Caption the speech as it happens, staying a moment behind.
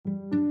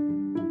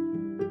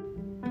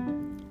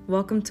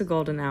Welcome to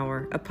Golden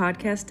Hour, a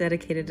podcast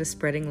dedicated to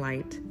spreading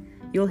light.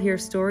 You'll hear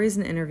stories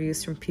and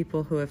interviews from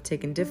people who have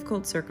taken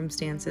difficult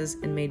circumstances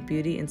and made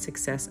beauty and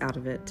success out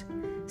of it.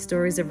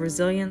 Stories of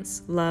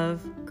resilience,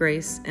 love,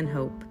 grace, and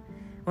hope.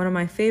 One of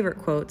my favorite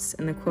quotes,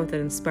 and the quote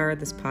that inspired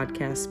this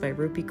podcast, by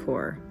Rupi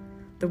Kaur.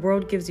 The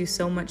world gives you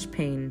so much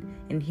pain,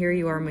 and here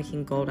you are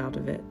making gold out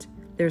of it.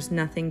 There's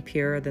nothing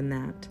purer than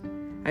that.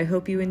 I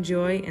hope you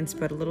enjoy and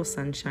spread a little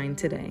sunshine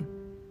today.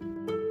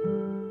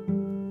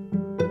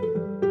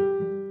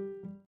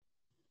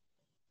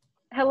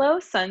 Hello,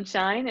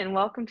 sunshine, and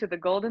welcome to the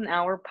Golden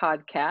Hour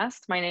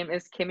podcast. My name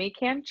is Kimmy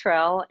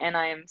Cantrell, and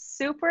I am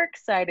super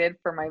excited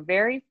for my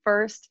very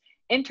first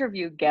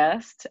interview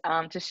guest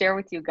to share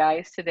with you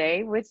guys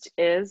today, which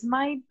is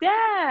my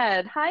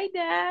dad. Hi,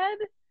 Dad.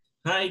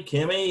 Hi,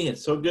 Kimmy.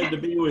 It's so good to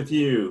be with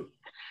you.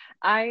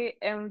 I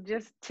am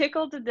just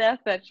tickled to death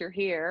that you're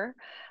here.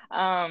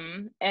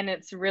 And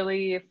it's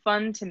really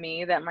fun to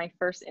me that my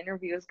first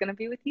interview is going to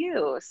be with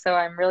you. So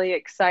I'm really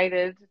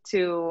excited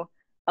to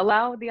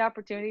allow the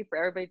opportunity for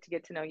everybody to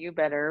get to know you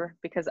better,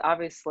 because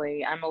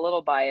obviously I'm a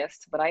little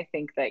biased, but I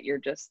think that you're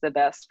just the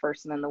best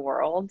person in the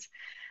world.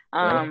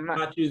 Well, I've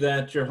taught you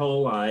that your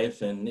whole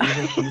life, and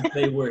even when you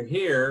say we're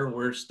here,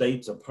 we're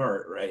states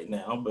apart right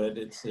now, but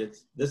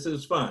this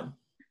is fun.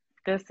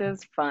 This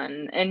is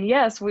fun. And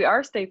yes, we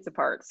are states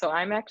apart. So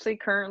I'm actually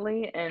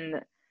currently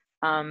in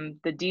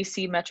the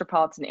DC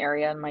metropolitan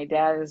area, and my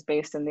dad is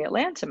based in the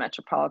Atlanta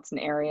metropolitan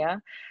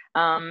area.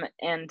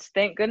 And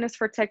thank goodness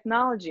for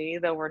technology,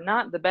 though we're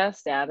not the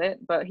best at it,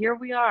 but here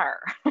we are.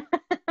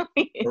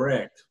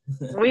 Correct.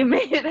 We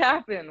made it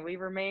happen. We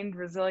remained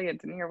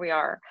resilient, and here we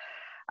are.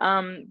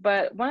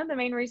 But one of the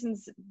main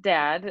reasons,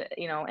 Dad,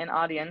 and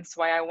audience,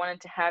 why I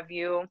wanted to have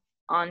you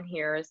on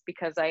here is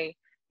because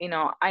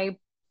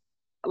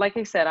like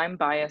I said, I'm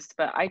biased,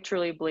 but I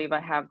truly believe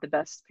I have the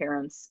best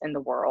parents in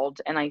the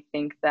world. And I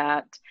think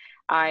that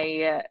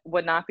I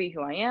would not be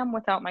who I am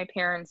without my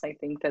parents. I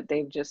think that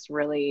they've just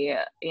really,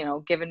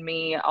 given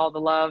me all the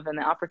love and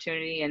the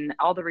opportunity and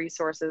all the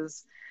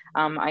resources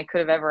I could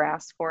have ever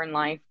asked for in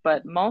life.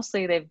 But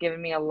mostly they've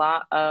given me a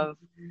lot of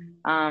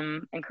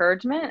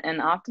encouragement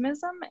and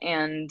optimism,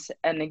 and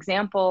an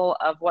example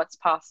of what's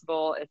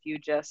possible if you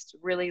just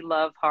really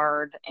love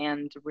hard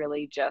and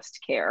really just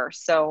care.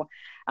 So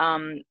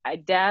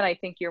Dad, I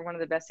think you're one of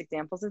the best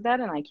examples of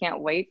that, and I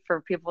can't wait for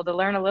people to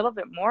learn a little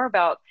bit more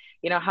about,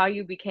 how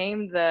you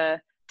became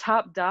the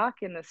top doc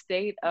in the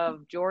state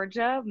of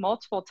Georgia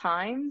multiple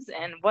times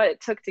and what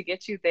it took to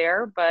get you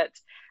there. But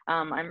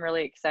I'm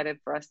really excited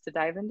for us to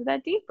dive into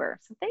that deeper.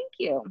 So thank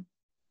you.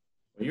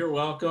 Well, you're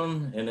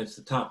welcome. And it's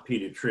the top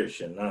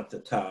pediatrician, not the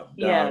top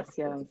doc. Yes.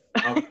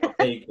 I'll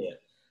take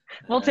it.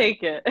 We'll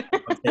take it.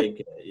 I'll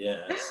take it.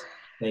 Yes.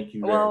 Thank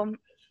you very much.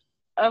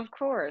 Of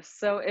course.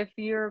 So if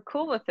you're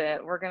cool with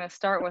it, we're going to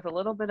start with a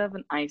little bit of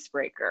an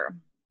icebreaker.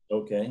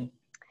 Okay.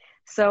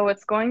 So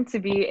it's going to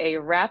be a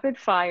rapid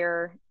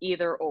fire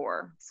either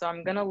or. So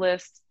I'm going to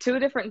list two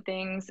different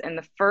things, and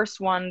the first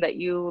one that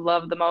you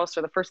love the most,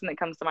 or the first thing that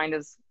comes to mind,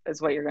 is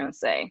what you're going to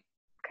say.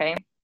 Okay.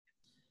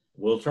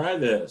 We'll try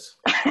this.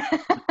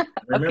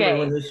 Remember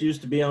when this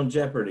used to be on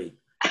Jeopardy?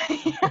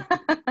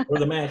 Or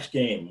the match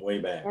game way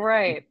back.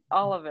 Right.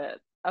 All of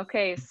it.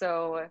 Okay.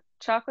 So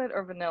chocolate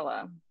or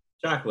vanilla?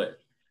 Chocolate.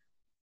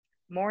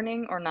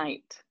 Morning or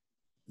night?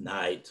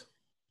 Night.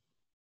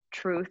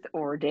 Truth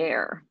or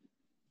dare?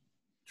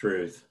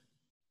 Truth.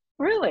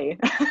 Really?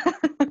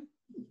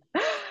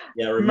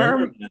 Yeah,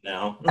 remember that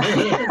now.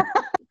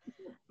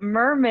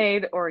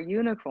 Mermaid or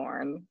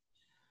unicorn?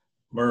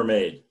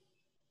 Mermaid.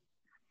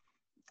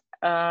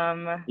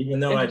 Even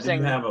though I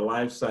do have a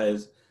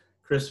life-size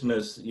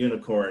Christmas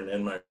unicorn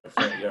in my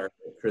front yard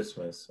at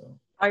Christmas. So.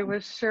 I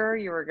was sure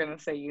you were going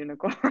to say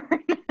unicorn.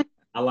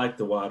 I like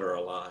the water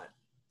a lot.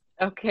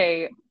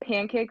 Okay,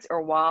 pancakes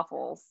or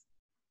waffles?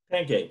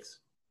 Pancakes.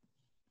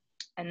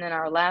 And then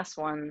our last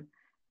one,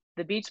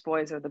 the Beach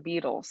Boys or the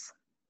Beatles?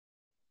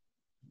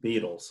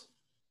 Beatles.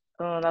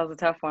 Oh, that was a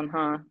tough one,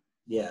 huh?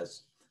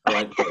 Yes, I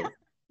like both.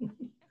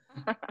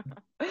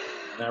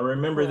 I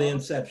remember the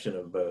inception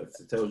of both.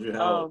 It tells you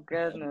how. Oh,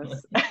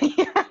 goodness.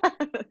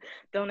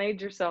 Don't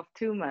age yourself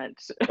too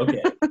much.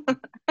 Okay.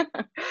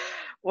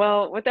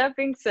 Well, with that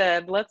being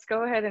said, let's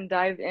go ahead and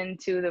dive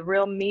into the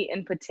real meat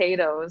and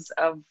potatoes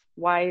of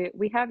why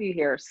we have you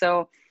here.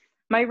 So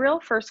my real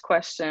first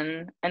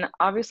question, and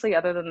obviously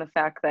other than the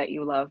fact that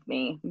you love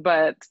me,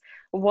 but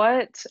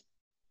what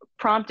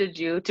prompted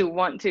you to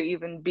want to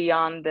even be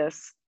on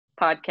this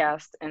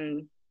podcast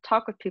and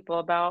talk with people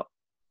about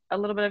a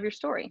little bit of your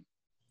story?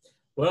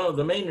 Well,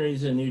 the main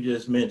reason you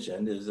just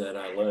mentioned is that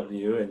I love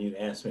you and you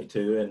asked me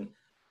to. And,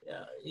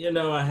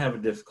 I have a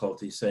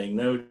difficulty saying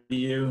no to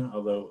you,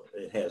 although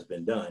it has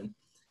been done.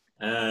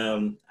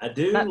 I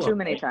do. Not too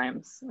many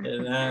times.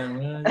 And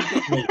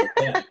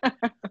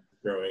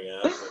growing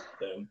up.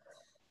 But,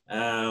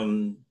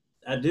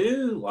 I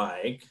do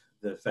like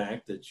the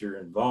fact that you're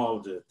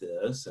involved with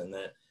this and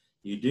that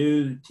you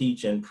do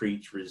teach and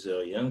preach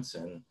resilience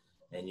and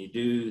you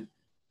do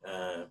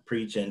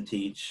preach and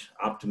teach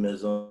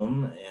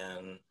optimism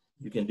and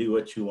you can do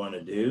what you want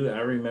to do. I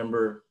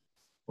remember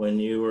when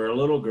you were a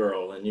little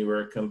girl and you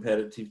were a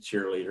competitive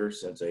cheerleader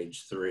since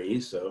age 3.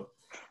 So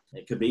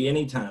it could be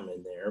any time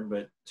in there,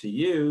 but to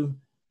you,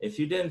 if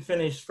you didn't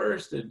finish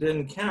first, it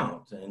didn't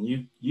count. And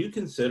you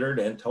considered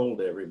and told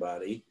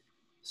everybody,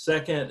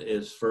 second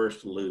is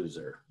first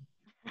loser.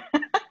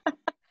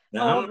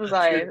 Now, How old was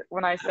I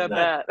when I said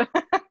that?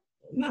 I'm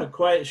not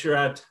quite sure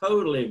I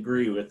totally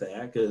agree with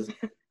that, because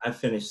I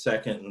finished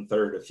second and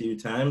third a few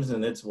times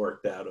and it's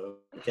worked out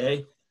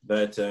okay.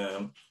 But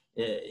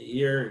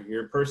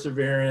your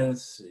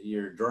perseverance,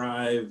 your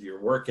drive, your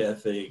work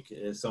ethic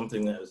is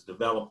something that was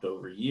developed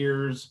over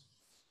years.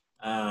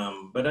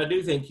 But I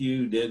do think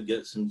you did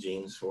get some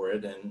genes for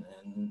it, and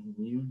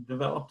you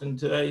developed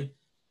into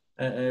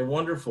a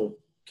wonderful,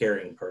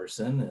 caring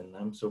person, and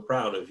I'm so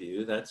proud of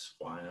you. That's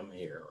why I'm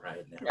here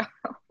right now.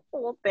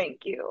 Well,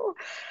 thank you.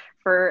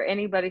 For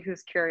anybody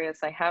who's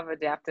curious, I have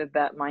adapted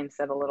that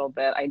mindset a little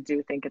bit. I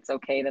do think it's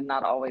okay to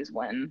not always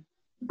win,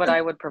 but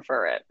I would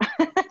prefer it.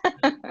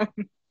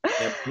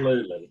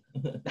 Absolutely.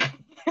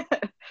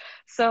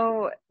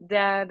 So,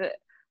 Dad,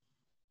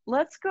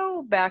 let's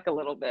go back a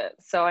little bit.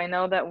 So I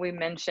know that we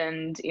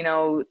mentioned,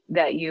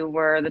 that you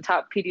were the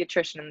top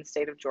pediatrician in the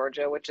state of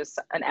Georgia, which is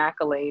an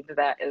accolade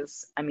that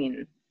is, I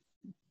mean,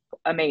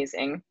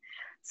 amazing.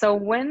 So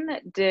when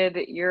did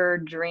your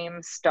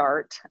dream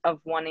start of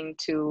wanting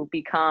to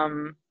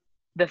become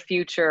the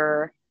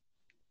future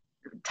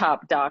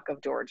top doc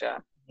of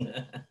Georgia?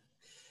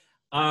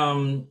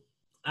 I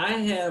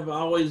have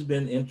always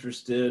been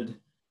interested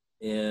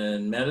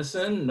in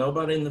medicine.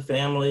 Nobody in the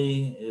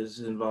family is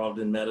involved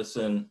in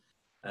medicine.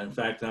 In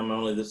fact, I'm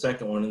only the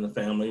second one in the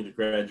family to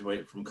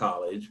graduate from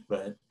college.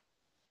 But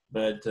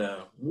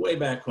way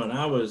back when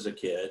I was a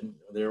kid,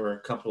 there were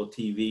a couple of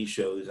TV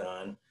shows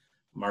on.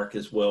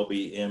 Marcus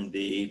Welby,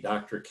 MD,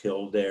 Dr.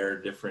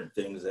 Kildare, different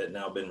things that have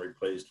now been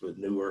replaced with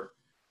newer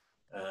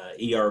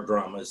ER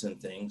dramas and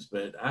things.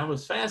 But I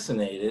was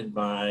fascinated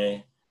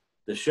by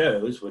the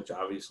shows, which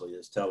obviously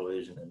is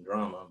television and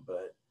drama,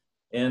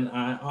 and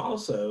I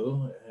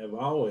also have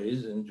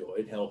always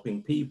enjoyed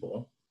helping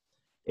people.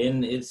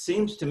 And it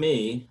seems to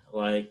me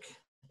like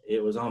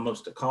it was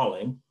almost a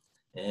calling,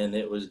 and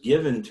it was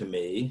given to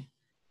me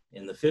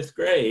in the 5th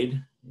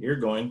grade. You're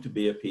going to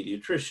be a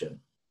pediatrician.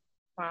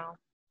 Wow.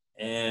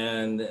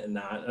 And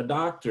not a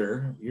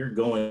doctor, you're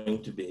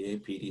going to be a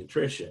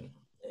pediatrician.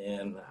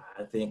 And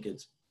I think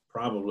it's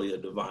probably a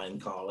divine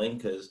calling,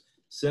 because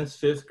since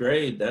 5th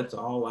grade, that's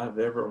all I've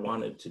ever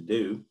wanted to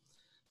do.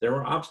 There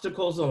were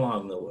obstacles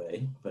along the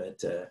way,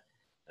 but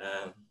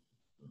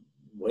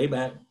way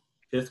back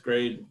 5th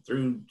grade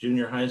through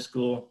junior high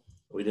school,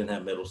 we didn't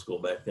have middle school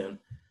back then.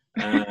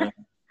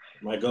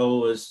 My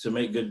goal was to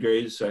make good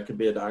grades so I could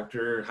be a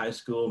doctor. High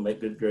school, make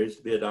good grades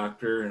to be a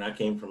doctor. And I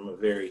came from a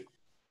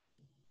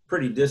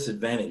pretty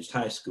disadvantaged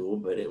high school,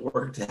 but it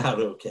worked out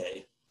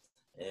okay.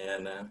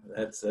 And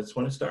that's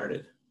when it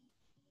started.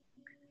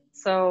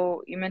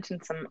 So you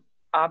mentioned some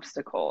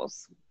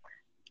obstacles.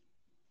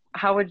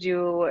 How would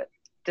you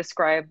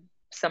describe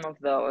some of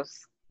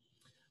those?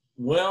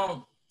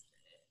 Well,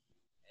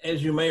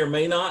 as you may or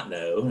may not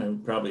know,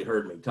 and probably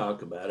heard me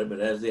talk about it, but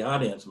as the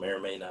audience may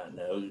or may not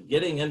know,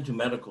 getting into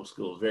medical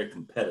school is very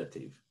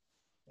competitive.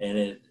 And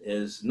it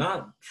is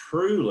not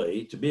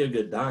truly, to be a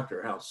good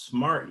doctor, how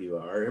smart you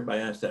are.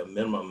 Everybody has to have a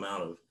minimum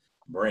amount of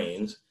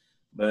brains,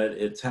 but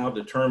it's how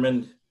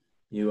determined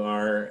you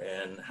are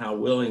and how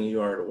willing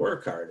you are to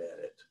work hard at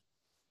it.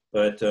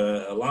 But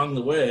along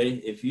the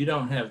way, if you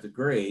don't have the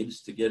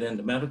grades to get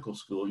into medical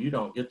school, you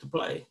don't get to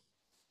play.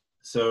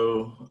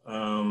 So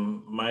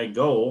my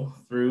goal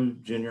through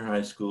junior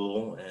high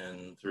school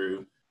and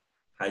through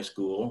high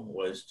school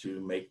was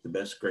to make the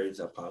best grades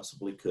I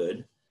possibly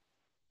could.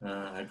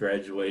 I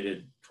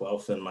graduated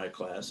 12th in my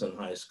class in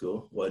high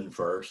school, wasn't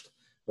first,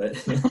 but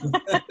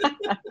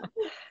the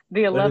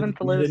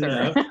 11th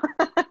loser.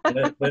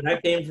 but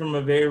I came from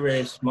a very,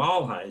 very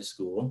small high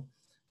school.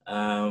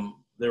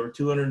 There were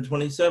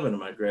 227 in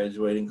my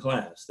graduating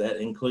class. That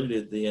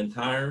included the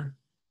entire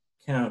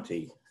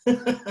county.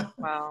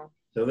 Wow.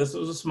 So this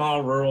was a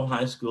small rural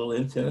high school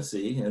in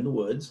Tennessee, in the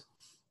woods,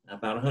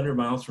 about 100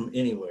 miles from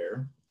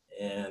anywhere.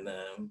 And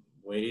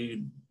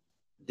we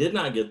did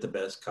not get the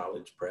best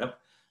college prep.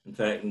 In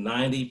fact,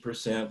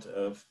 90%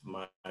 of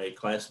my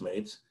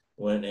classmates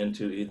went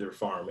into either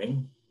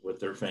farming with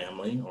their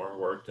family or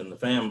worked in the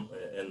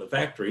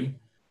factory,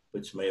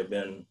 which may have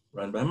been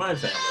run by my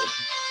family.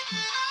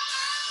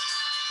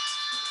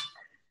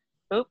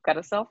 Oop, got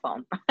a cell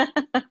phone. I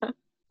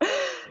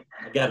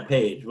got a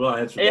page. Well,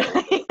 answer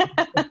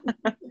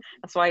that.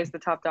 That's why he's the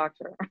top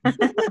doctor.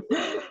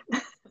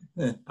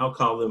 I'll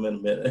call them in a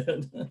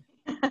minute.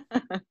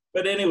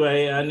 But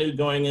anyway, I knew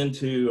going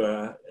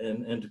into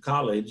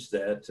college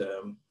that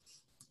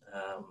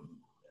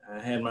I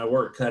had my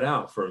work cut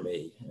out for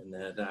me, and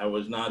that I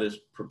was not as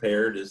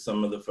prepared as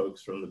some of the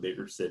folks from the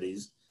bigger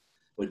cities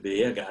would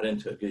be. I got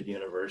into a good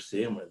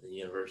university. I went to the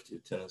University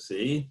of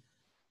Tennessee,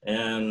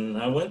 and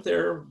I went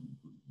there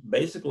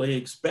basically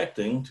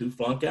expecting to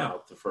flunk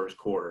out the first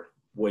quarter,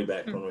 way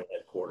back when we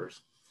had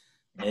quarters.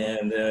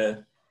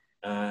 And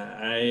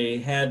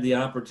I had the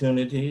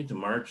opportunity to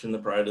march in the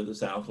Pride of the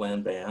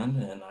Southland Band,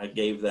 and I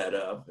gave that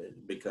up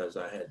because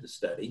I had to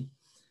study.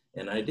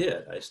 And I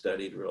did. I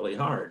studied really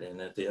hard. And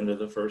at the end of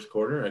the first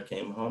quarter, I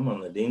came home on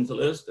the dean's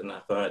list, and I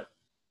thought,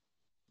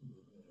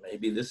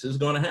 maybe this is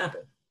going to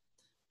happen.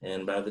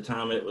 And by the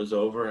time it was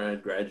over, I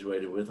had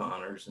graduated with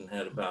honors and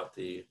had about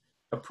the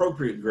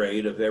appropriate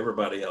grade of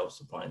everybody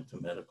else applying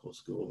to medical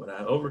school. But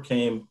I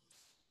overcame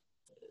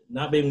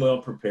not being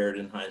well prepared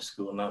in high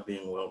school, not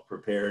being well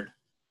prepared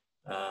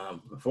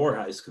before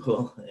high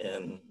school,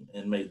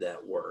 and made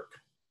that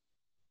work.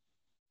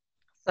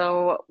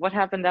 So what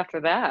happened after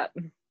that?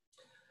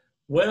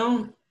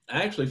 Well,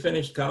 I actually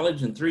finished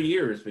college in 3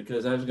 years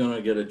because I was going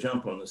to get a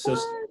jump on the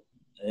system.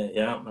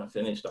 Yeah, I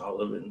finished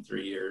all of it in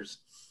 3 years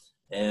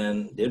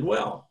and did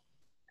well.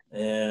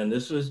 And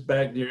this was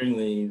back during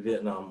the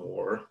Vietnam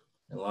War.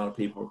 And a lot of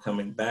people were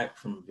coming back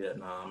from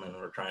Vietnam and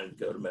were trying to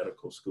go to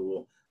medical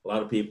school. A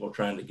lot of people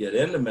trying to get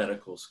into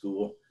medical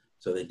school,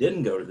 so they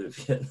didn't go to the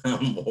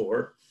Vietnam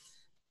War.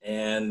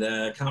 And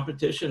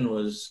competition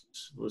was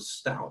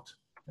stout.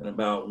 And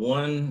about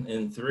 1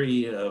 in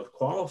 3 of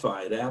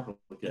qualified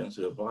applicants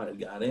who applied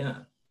got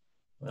in.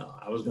 Well,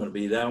 I was going to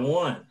be that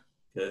one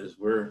because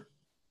we're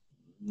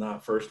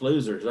not first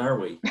losers, are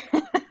we?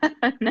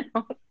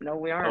 No,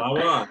 we aren't. Well,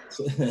 I was.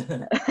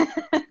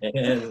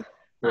 And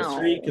for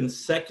 3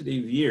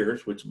 consecutive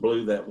years, which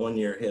blew that 1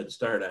 year head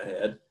start I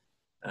had,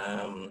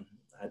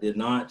 I did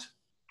not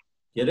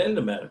get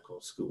into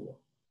medical school.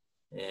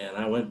 And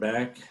I went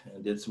back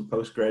and did some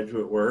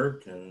postgraduate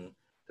work and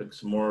took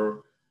some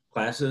more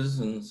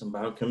classes and some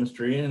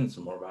biochemistry and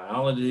some more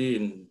biology,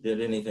 and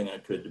did anything I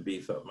could to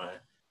beef up my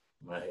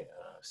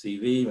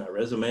CV, my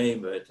resume,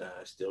 but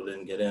I still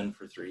didn't get in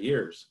for 3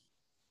 years.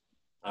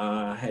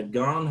 I had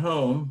gone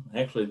home,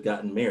 actually had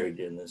gotten married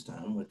during this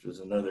time, which was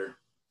another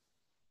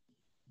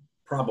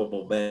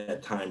probable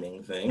bad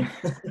timing thing.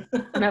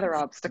 Another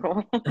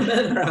obstacle.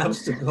 Another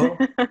obstacle.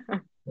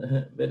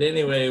 But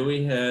anyway,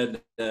 we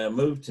had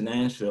moved to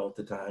Nashville at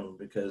the time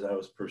because I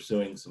was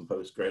pursuing some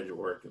postgraduate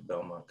work at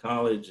Belmont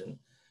College, and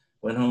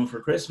went home for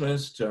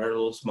Christmas to our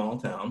little small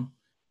town.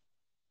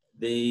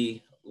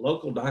 The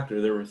local doctor,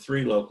 there were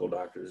 3 local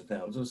doctors in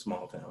town, it was a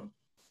small town.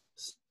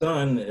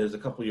 Son is a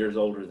couple years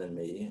older than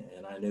me,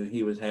 and I knew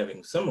he was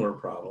having similar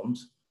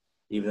problems,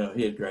 even though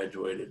he had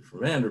graduated from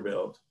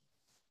Vanderbilt.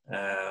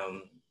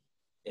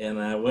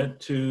 And I went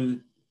to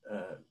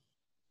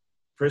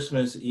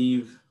Christmas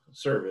Eve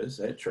service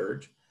at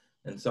church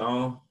and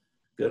saw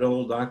good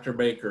old Dr.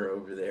 Baker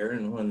over there.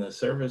 And when the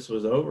service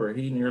was over,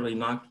 he nearly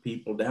knocked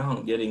people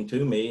down getting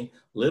to me,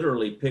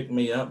 literally picked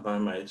me up by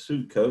my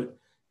suit coat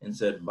and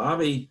said,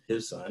 Bobby,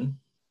 his son,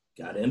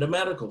 got into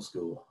medical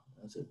school.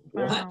 I said,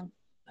 what? Wow.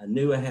 I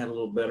knew I had a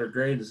little better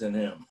grades than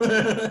him.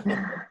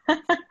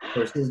 Of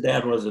course, his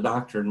dad was a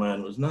doctor and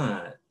mine was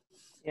not.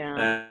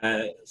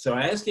 Yeah. So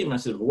I asked him, I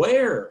said,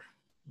 where?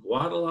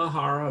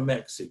 Guadalajara,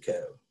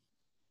 Mexico.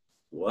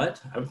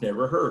 What? I've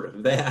never heard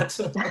of that.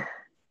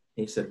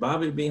 He said,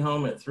 Bobby, be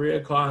home at 3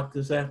 o'clock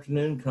this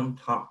afternoon. Come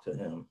talk to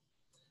him.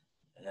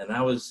 And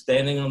I was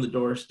standing on the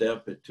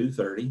doorstep at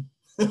 2:30.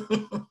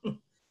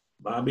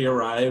 Bobby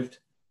arrived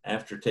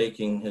after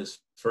taking his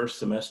first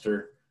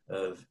semester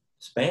of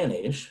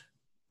Spanish,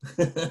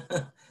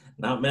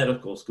 not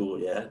medical school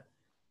yet.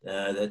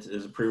 That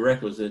is a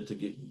prerequisite to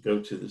go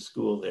to the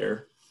school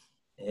there.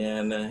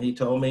 And he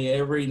told me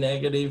every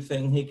negative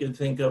thing he could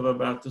think of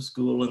about the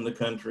school and the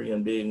country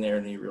and being there,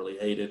 and he really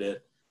hated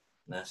it.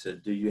 And I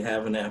said, do you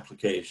have an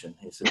application?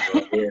 He said,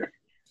 well, here.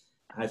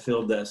 I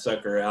filled that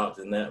sucker out,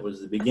 and that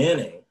was the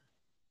beginning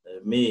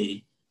of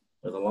me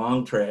with a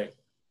long trek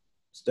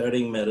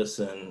studying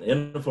medicine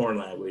in a foreign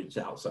language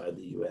outside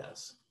the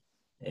U.S.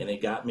 And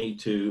it got me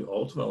to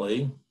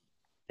ultimately,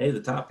 hey, the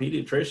top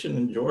pediatrician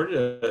in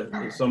Georgia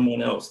is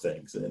someone else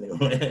thinks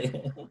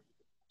anyway.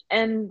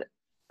 And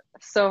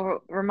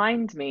so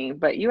remind me,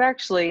 but you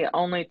actually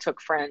only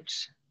took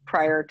French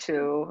prior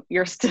to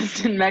your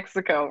stint in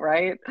Mexico,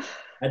 right?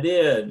 I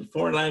did.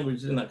 Foreign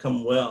language did not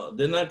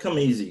come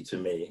easy to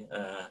me.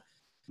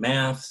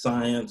 Math,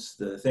 science,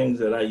 the things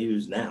that I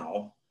use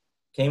now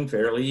came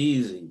fairly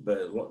easy,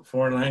 but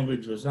foreign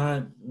language was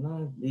not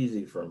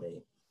easy for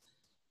me.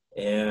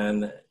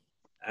 And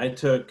I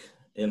took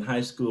in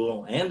high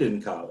school and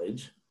in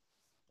college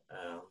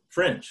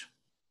French.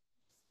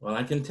 Well,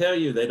 I can tell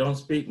you they don't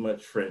speak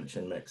much French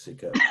in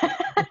Mexico.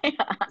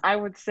 I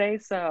would say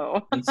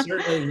so. And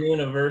certainly the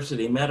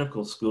university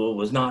medical school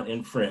was not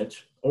in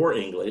French or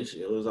English.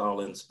 It was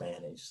all in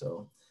Spanish.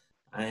 So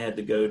I had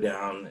to go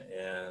down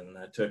and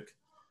I took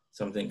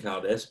something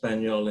called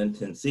Español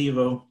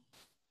Intensivo.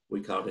 We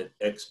called it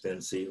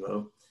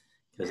Expensivo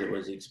because it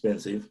was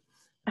expensive.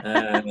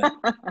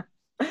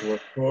 For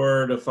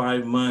 4 to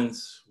 5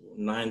 months,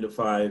 9 to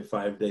 5,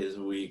 5 days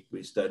a week,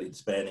 we studied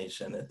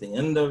Spanish. And at the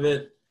end of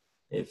it,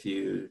 if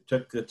you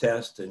took the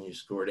test and you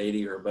scored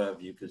 80 or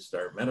above, you could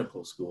start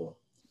medical school.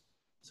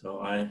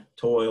 So I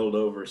toiled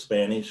over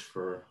Spanish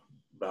for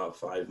about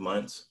 5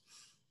 months,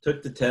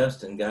 took the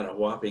test and got a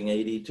whopping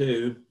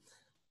 82.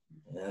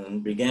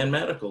 and began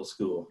medical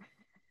school.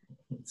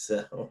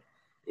 So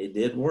it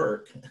did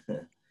work.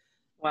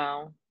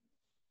 Wow.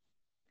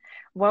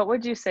 What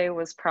would you say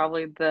was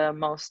probably the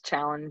most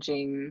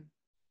challenging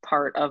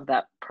part of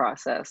that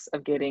process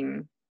of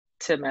getting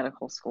to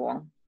medical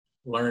school?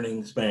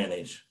 Learning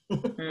Spanish.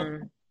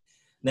 Mm,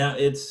 Now,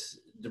 it's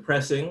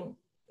depressing,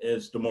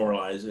 it's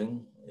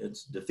demoralizing,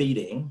 it's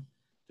defeating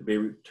to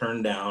be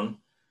turned down.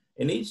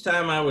 And each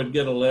time I would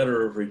get a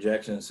letter of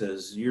rejection that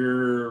says,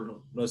 your,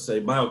 let's say,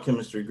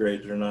 biochemistry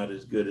grades are not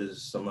as good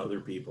as some other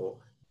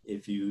people.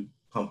 If you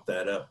pump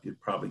that up,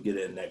 you'd probably get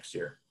in next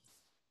year.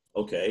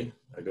 Okay,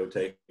 I go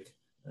take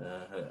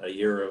a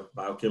year of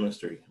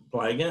biochemistry,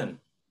 apply again.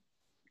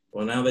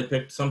 Well, now they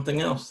picked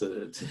something else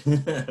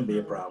that would be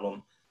a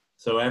problem.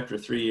 So after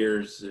 3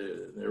 years,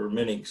 there were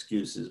many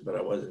excuses, but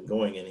I wasn't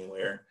going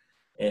anywhere.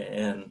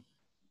 And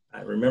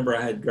I remember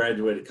I had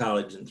graduated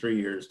college in 3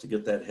 years to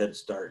get that head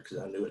start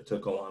because I knew it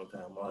took a long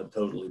time. Well, I'd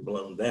totally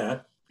blown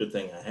that. Good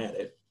thing I had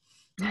it.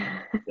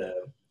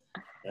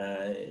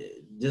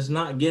 Just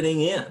not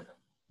getting in.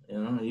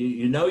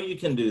 You know you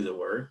can do the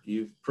work.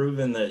 You've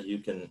proven that you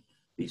can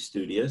be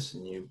studious,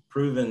 and you've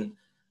proven.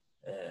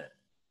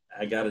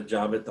 I got a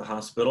job at the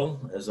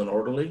hospital as an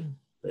orderly.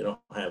 They don't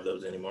have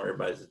those anymore.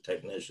 Everybody's a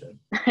technician.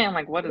 I'm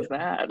like, what is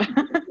that?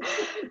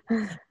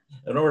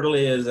 An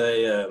orderly is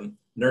a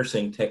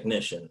nursing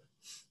technician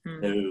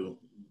who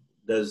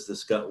does the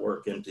scut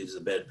work, empties the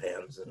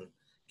bedpans, and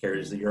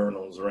carries the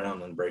urinals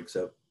around and breaks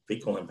up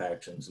fecal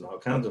impactions and all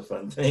kinds of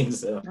fun things.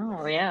 So,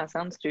 oh yeah,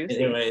 sounds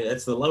juicy. anyway,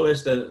 that's the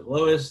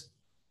lowest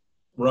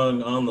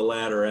rung on the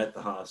ladder at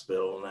the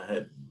hospital, and I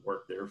had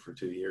worked there for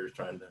 2 years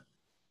trying to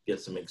get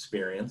some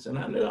experience, and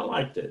I knew I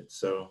liked it.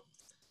 So,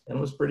 and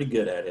was pretty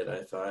good at it,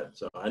 I thought.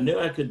 So I knew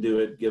I could do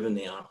it given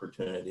the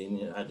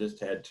opportunity, and I just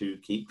had to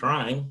keep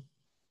trying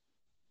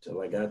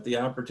till I got the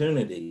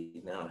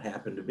opportunity. Now it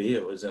happened to be,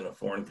 it was in a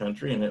foreign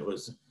country and it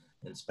was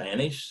in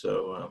Spanish.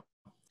 So,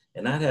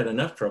 and I'd had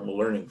enough trouble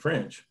learning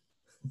French.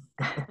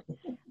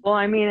 Well,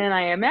 I mean, and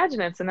I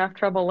imagine it's enough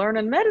trouble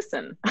learning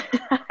medicine.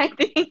 I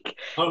think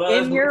Oh, no,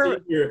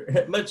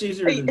 that's much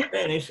easier than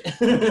Spanish.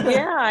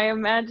 Yeah, I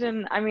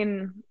imagine. I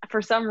mean,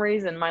 for some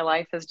reason, my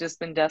life has just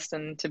been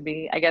destined to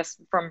be, I guess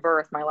from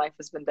birth, my life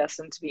has been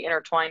destined to be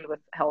intertwined with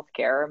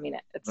healthcare. I mean,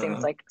 it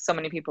seems like so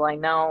many people I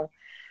know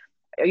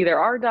either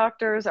are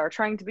doctors, are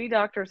trying to be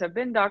doctors, have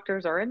been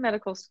doctors, are in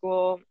medical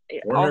school.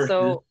 Or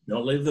also, nurses.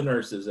 Don't leave the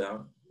nurses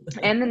out.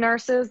 And the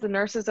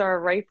nurses are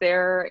right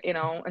there,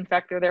 in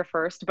fact, they're there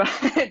first, but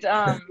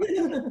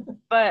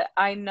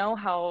I know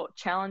how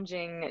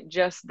challenging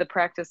just the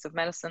practice of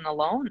medicine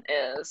alone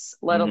is,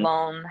 let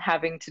alone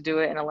having to do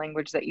it in a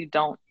language that you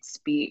don't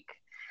speak.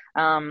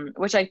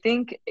 Which I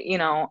think,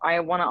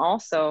 I want to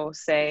also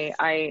say,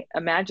 I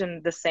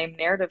imagine the same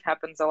narrative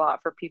happens a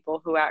lot for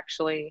people who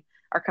actually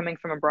are coming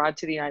from abroad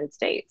to the United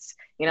States,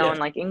 Yes. and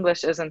like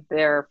English isn't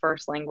their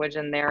first language,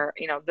 and they're,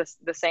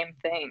 the same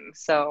thing.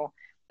 So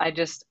I've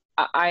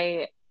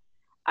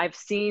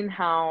seen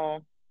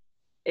how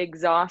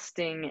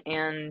exhausting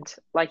and,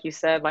 like you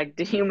said, like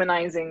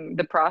dehumanizing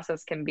the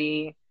process can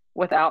be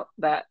without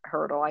that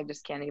hurdle. I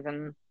can't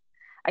even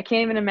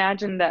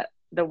imagine that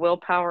the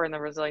willpower and the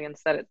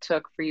resilience that it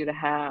took for you to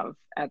have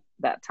at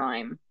that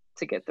time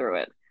to get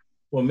through it.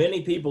 Well,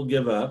 many people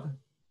give up.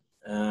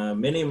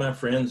 Many of my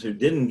friends who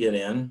didn't get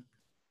in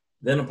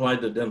then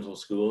applied to dental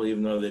school,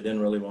 even though they didn't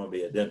really want to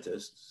be a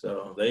dentist.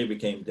 So they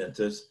became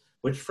dentists,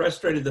 which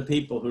frustrated the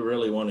people who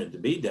really wanted to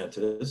be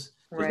dentists,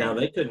 because now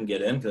they couldn't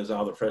get in because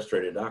all the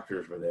frustrated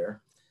doctors were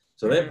there.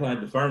 So they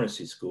applied to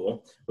pharmacy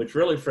school, which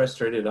really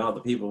frustrated all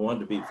the people who wanted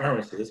to be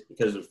pharmacists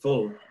because they're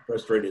full of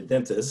frustrated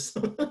dentists.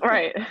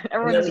 Right.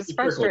 Everyone's just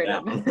frustrated.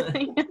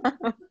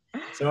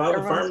 So all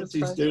the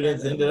pharmacy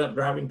students ended up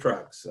driving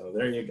trucks. So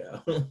there you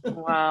go.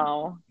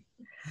 Wow.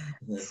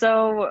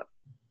 So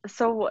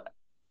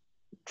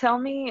tell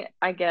me,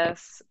 I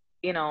guess,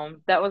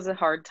 that was a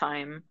hard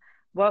time.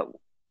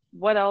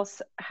 What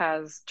else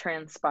has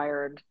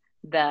transpired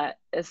that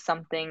is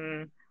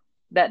something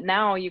that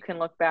now you can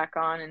look back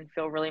on and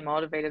feel really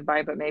motivated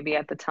by, but maybe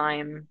at the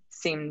time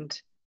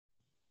seemed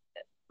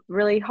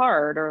really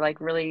hard or like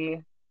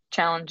really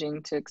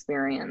challenging to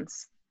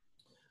experience?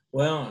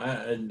 Well,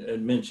 I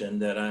had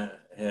mentioned that I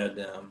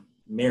had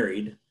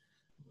married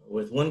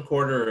with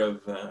 1/4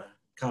 of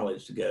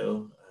college to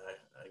go.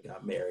 I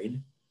got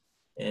married,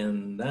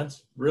 and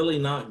that's really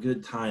not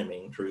good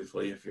timing,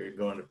 truthfully, if you're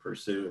going to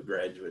pursue a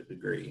graduate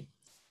degree.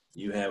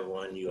 You have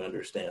one, you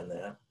understand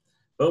that.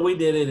 But we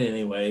did it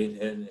anyway,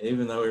 and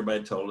even though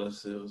everybody told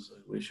us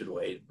we should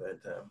wait,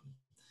 but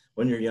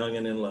when you're young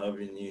and in love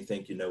and you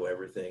think you know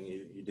everything,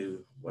 you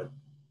do what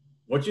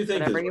you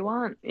think whatever is you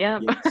want. Yeah.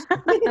 Yes.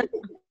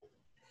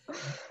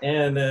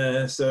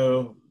 And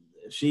so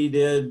she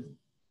did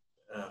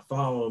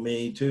follow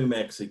me to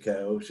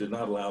Mexico. She's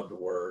not allowed to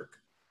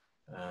work.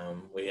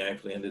 We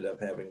actually ended up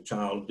having a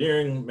child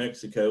during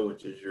Mexico,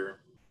 which is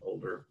your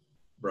older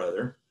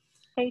brother.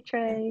 Hey,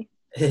 Trey.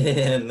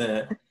 And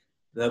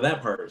now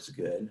that part was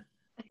good.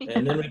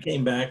 And then we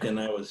came back, and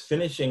I was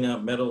finishing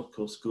up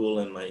medical school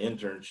in my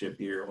internship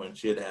year when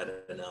she had had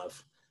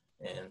enough,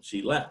 and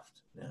she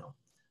left. Now,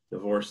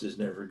 divorce is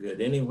never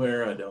good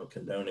anywhere. I don't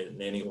condone it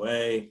in any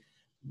way,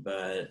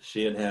 but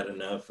she had had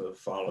enough of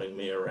following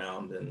me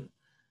around and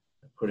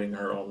putting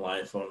her own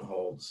life on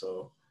hold.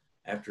 So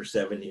after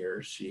 7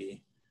 years,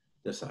 she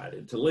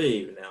decided to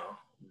leave. Now,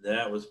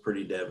 that was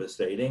pretty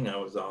devastating. I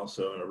was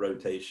also in a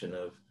rotation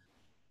of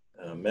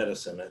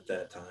medicine at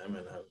that time,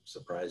 and I'm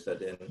surprised I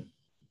didn't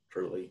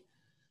truly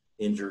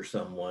injure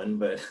someone,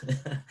 but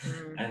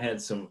I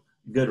had some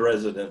good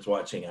residents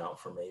watching out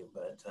for me.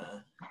 But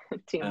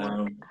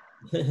Teamwork.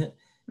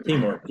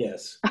 Teamwork,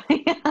 yes.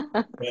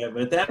 Yeah,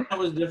 but that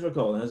was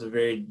difficult. That was a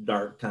very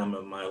dark time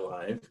of my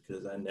life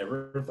because I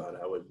never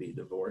thought I would be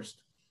divorced.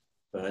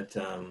 But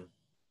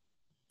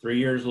 3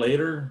 years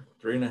later,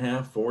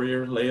 3.5, 4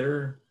 years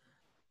later,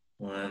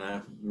 when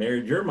I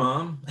married your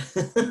mom,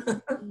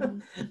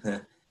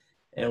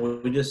 and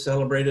we just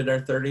celebrated our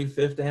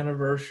 35th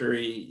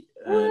anniversary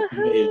 2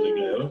 days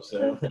ago.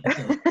 So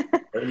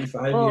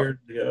 35 Well, years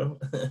ago.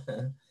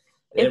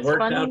 It it's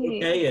worked out funny.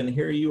 okay, and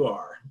here you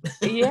are.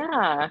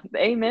 Yeah,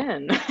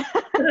 amen.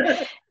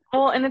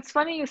 Well, and it's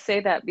funny you say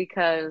that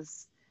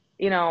because,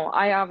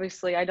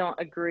 I don't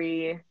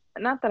agree.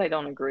 Not that I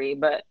don't agree,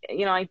 but,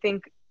 I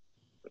think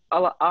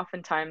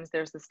oftentimes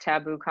there's this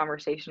taboo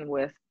conversation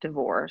with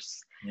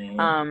divorce.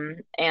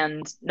 Mhm.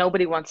 And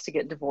nobody wants to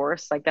get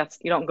divorced. Like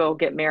you don't go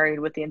get married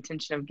with the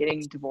intention of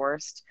getting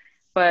divorced.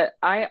 But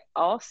I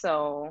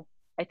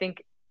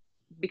think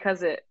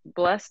because it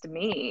blessed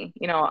me,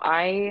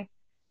 I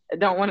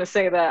don't want to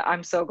say that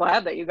I'm so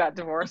glad that you got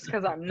divorced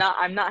because I'm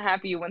not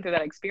happy you went through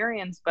that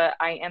experience, but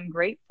I am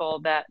grateful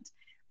that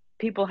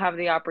people have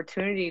the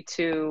opportunity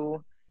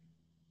to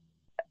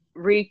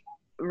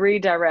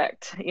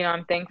redirect.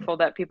 I'm thankful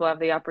that people have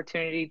the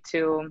opportunity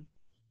to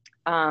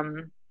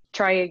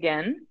try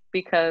again,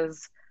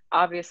 because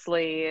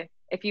obviously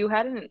if you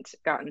hadn't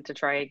gotten to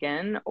try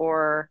again,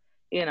 or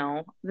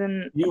You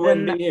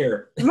wouldn't then be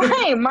here.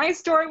 my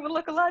story would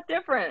look a lot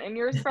different, and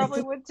yours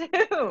probably would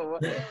too.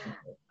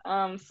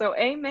 So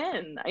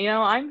amen.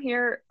 I'm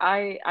here.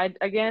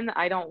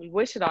 I don't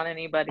wish it on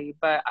anybody,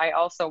 but I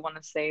also want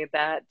to say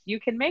that you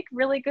can make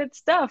really good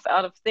stuff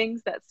out of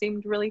things that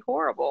seemed really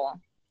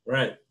horrible.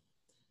 Right.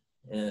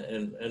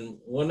 And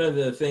one of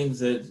the things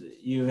that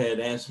you had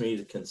asked me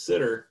to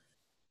consider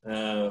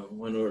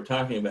when we were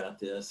talking about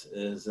this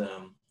is,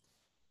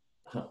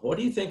 what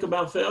do you think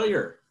about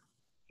failure?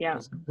 Yeah.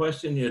 That's the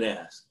question you'd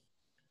ask.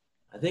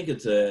 I think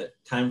it's a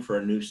time for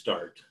a new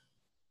start.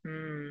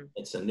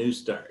 It's a new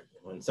start.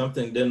 When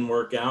something didn't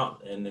work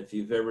out, and if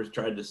you've ever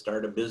tried to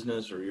start a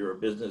business or you're a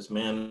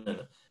businessman in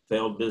a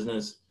failed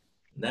business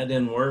and that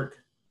didn't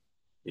work,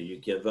 do you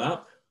give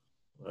up?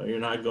 Well, you're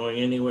not going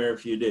anywhere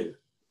if you do.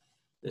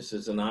 This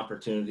is an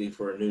opportunity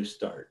for a new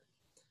start.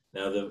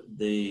 Now,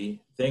 the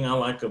thing I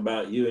like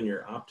about you and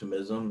your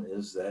optimism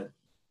is that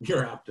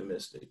you're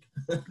optimistic.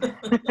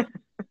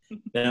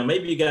 Now,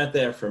 maybe you got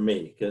that from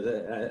me, because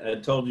I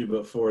told you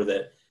before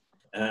that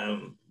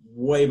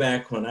way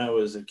back when I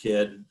was a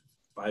kid,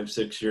 5,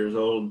 6 years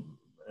old,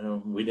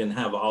 we didn't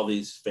have all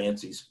these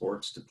fancy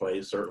sports to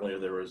play. Certainly,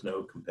 there was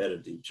no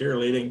competitive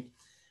cheerleading.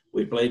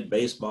 We played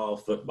baseball,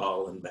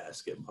 football, and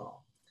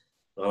basketball.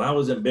 Well, I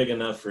wasn't big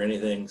enough for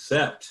anything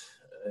except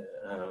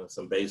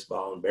some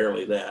baseball, and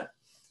barely that.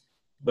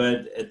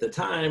 But at the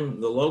time,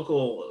 the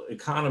local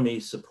economy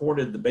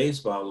supported the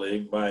baseball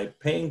league by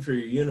paying for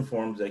your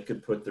uniforms. They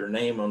could put their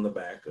name on the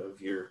back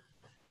of your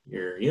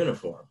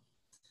uniform.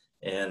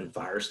 And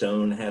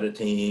Firestone had a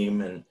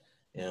team, and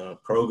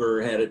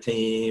Kroger had a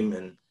team,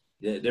 and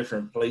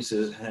different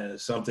places had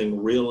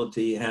something.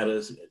 Realty had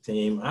a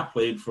team. I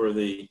played for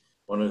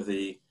one of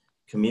the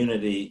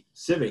community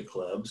civic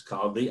clubs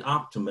called the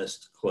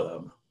Optimist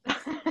Club.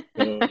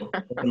 So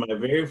one of my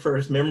very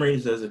first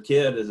memories as a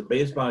kid is a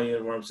baseball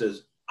uniform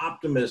says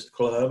Optimist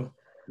Club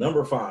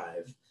number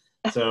 5.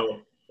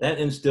 So that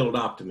instilled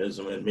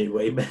optimism in me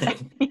way back.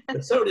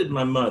 But so did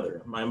my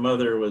mother. My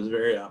mother was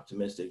very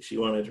optimistic. She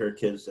wanted her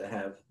kids to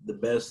have the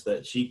best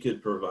that she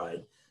could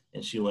provide,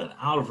 and she went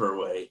out of her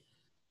way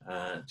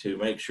to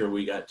make sure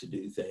we got to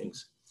do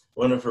things.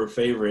 One of her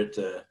favorite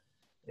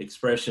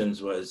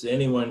expressions was,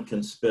 anyone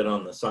can spit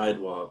on the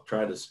sidewalk,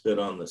 try to spit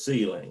on the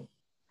ceiling.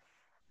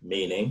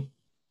 Meaning,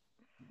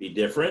 be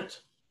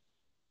different,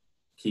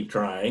 keep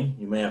trying.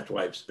 You may have to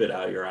wipe spit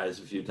out your eyes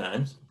a few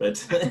times,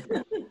 but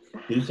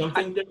do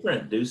something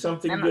different, do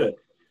something good.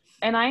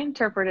 And I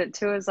interpret it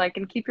too as like,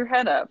 and keep your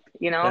head up.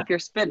 Yeah. If you're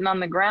spitting on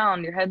the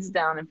ground, your head's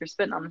down. If you're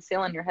spitting on the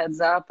ceiling, your head's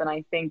up. And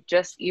I think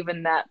just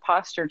even that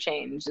posture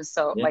change is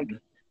so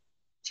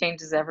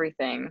changes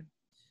everything.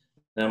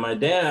 Now, my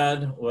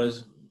dad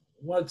was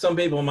what some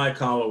people might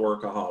call a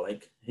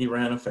workaholic. He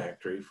ran a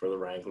factory for the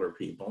Wrangler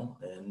people,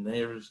 and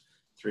there was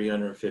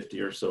 350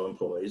 or so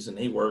employees, and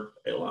he worked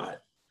a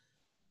lot.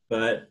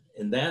 But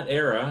in that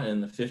era, in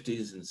the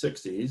 50s and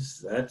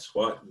 60s, that's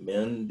what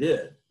men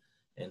did.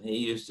 And he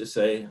used to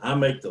say, I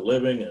make the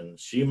living and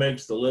she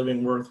makes the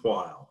living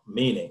worthwhile.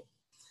 Meaning,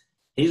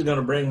 he's going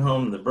to bring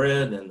home the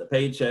bread and the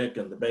paycheck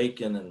and the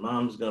bacon, and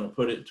mom's going to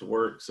put it to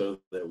work so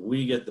that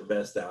we get the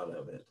best out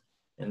of it.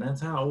 And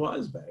that's how it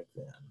was back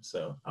then.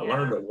 So I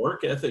learned a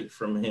work ethic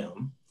from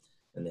him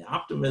and the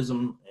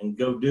optimism and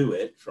go do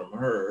it from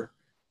her,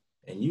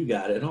 and you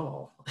got it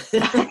all.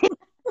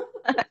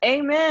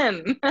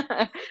 Amen.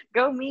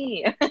 Go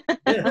me.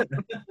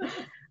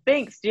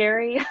 Thanks,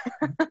 Jerry.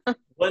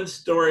 One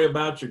story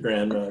about your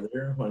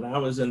grandmother. When I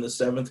was in the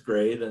 7th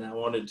grade and I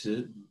wanted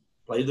to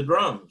play the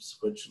drums,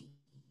 which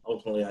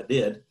ultimately I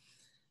did,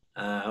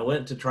 I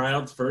went to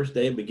tryouts first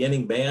day,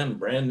 beginning band,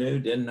 brand new,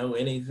 didn't know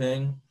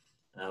anything.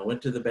 I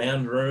went to the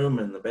band room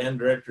and the band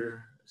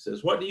director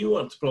says, "What do you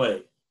want to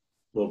play,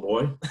 little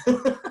boy?"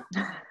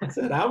 I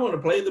said, "I want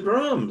to play the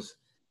drums."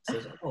 He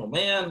says, "Oh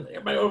man,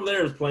 everybody over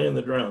there is playing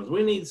the drums.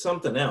 We need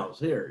something else.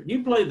 Here,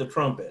 you play the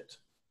trumpet."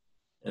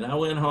 And I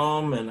went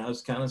home and I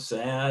was kind of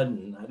sad,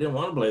 and I didn't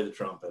want to play the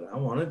trumpet. I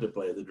wanted to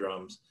play the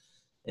drums.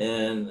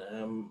 And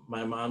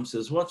my mom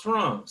says, "What's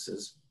wrong?"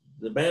 Says,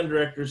 "The band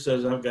director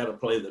says I've got to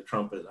play the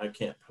trumpet. I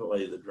can't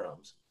play the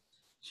drums."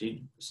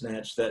 She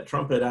snatched that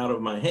trumpet out of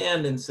my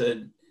hand and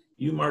said,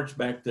 "You march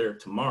back there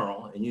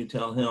tomorrow and you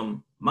tell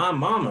him, 'My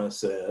mama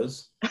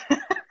says,'"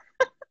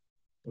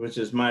 which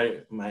is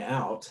my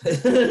out.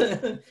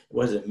 It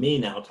wasn't me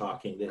now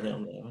talking to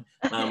him.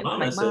 "My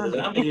mama says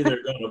I'm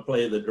either going to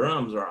play the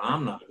drums or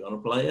I'm not going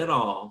to play at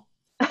all."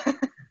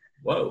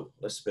 Whoa,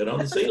 let's spit on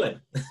the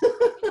ceiling.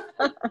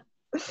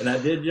 And I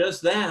did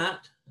just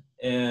that.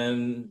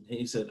 And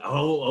he said,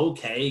 "Oh,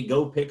 okay,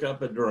 go pick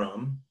up a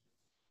drum."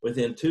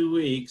 Within 2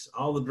 weeks,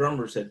 all the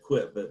drummers had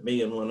quit but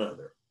me and one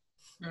other.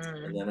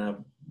 And then I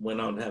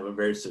went on to have a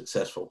very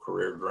successful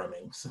career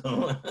drumming.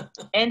 So.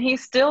 And he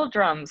still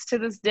drums. To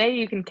this day,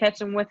 you can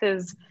catch him with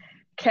his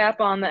cap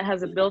on that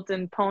has a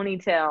built-in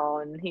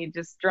ponytail, and he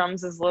just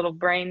drums his little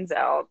brains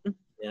out.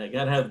 Yeah, I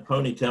got to have the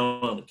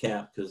ponytail on the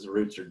cap because the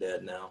roots are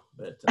dead now.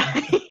 But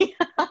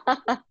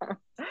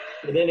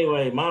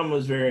anyway, Mom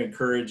was very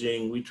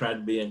encouraging. We tried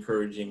to be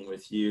encouraging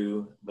with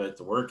you, but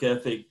the work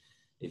ethic,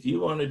 if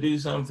you want to do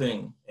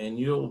something and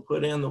you'll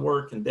put in the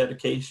work and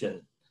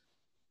dedication,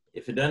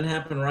 if it doesn't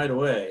happen right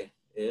away,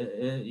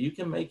 you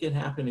can make it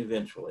happen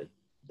eventually.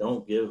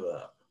 Don't give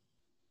up.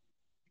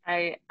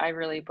 I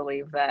really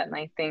believe that. And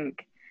I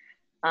think,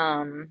 you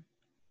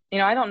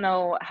know, I don't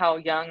know how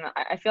young,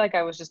 I feel like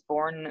I was just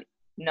born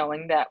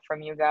knowing that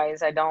from you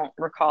guys. I don't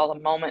recall a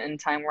moment in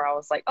time where I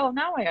was like, "Oh,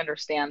 now I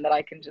understand that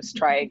I can just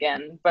try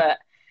again." But,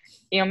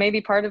 you know, maybe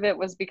part of it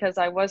was because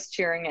I was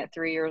cheering at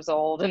 3 years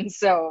old. And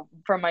so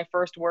from my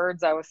first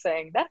words, I was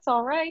saying, "That's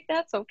all right.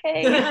 That's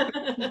okay."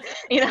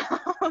 You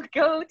know,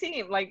 go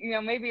team. Like, you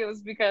know, maybe it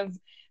was because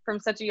from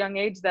such a young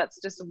age, that's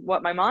just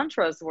what my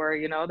mantras were.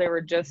 You know, they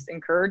were just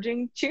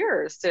encouraging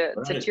cheers to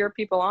cheer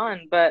people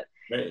on. But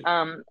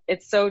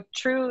it's so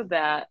true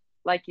that,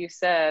 like you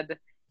said,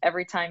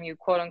 every time you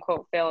quote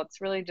unquote fail, it's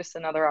really just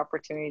another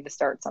opportunity to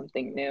start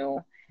something new.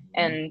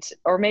 And,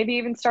 or maybe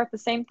even start the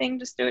same thing,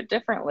 just do it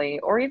differently,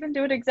 or even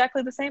do it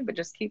exactly the same, but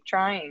just keep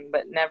trying,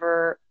 but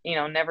never, you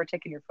know, never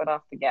taking your foot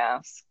off the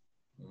gas.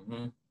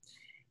 Mm-hmm.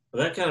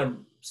 Well, that kind of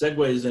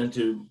segues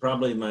into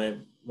probably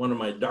one of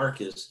my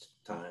darkest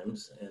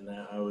times, and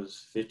I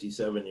was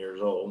 57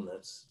 years old, and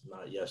that's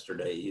not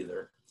yesterday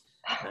either.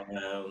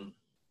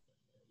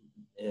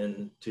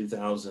 In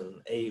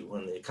 2008,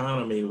 when the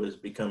economy was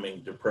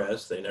becoming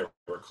depressed, they never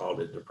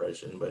called it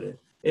depression, but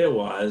it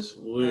was.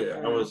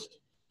 I was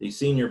the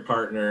senior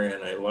partner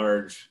in a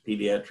large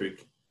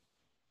pediatric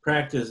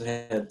practice,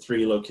 had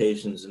 3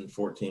 locations and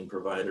 14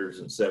 providers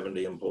and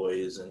 70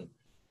 employees, and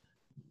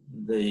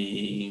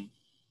the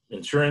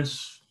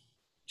insurance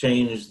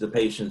changed, the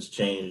patients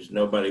changed,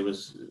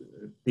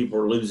 people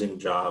were losing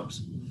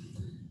jobs,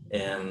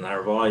 and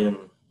our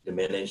volume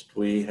diminished.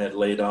 We had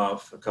laid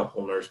off a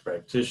couple nurse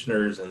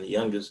practitioners and the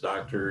youngest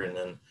doctor, and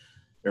then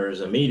there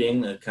was a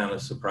meeting that kind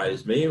of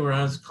surprised me where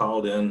I was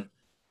called in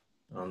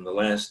on the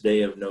last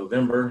day of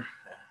November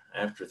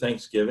after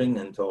Thanksgiving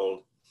and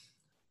told,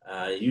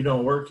 "You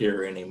don't work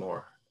here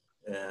anymore."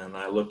 And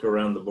I looked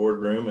around the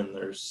boardroom and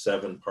there's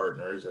 7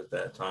 partners at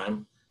that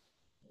time,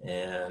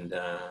 and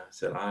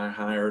said, "I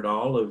hired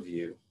all of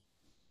you.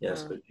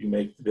 Yes, but you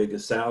make the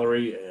biggest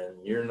salary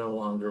and you're no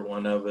longer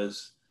one of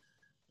us.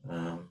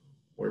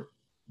 We're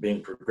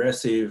being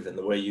progressive and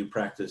the way you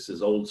practice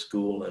is old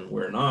school and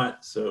we're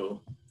not.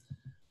 So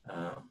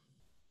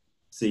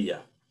see ya."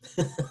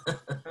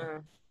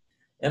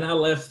 And I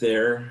left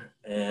there,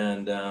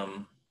 and I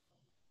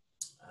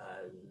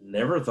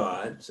never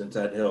thought, since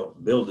I'd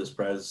helped build this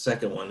practice, the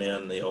second one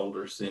in, the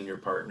older senior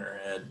partner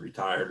had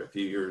retired a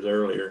few years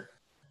earlier.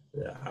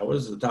 I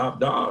was the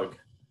top dog,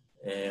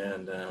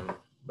 and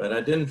but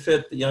I didn't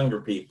fit the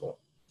younger people,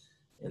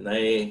 and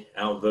they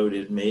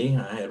outvoted me.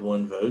 I had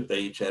 1 vote,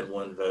 they each had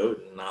 1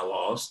 vote, and I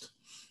lost.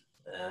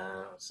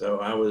 So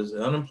I was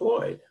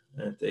unemployed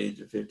at the age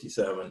of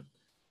 57.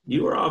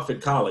 You were off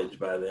at college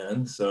by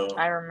then, so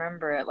I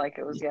remember it like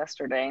it was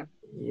yesterday.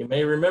 You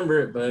may remember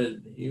it, but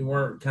you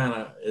weren't kind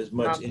of as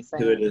much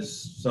into it as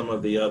some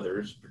of the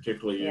others,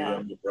 particularly your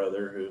younger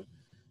brother, who,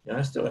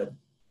 I still had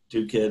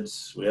two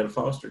kids. We had a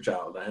foster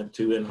child. I had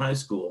two in high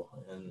school,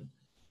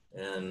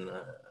 and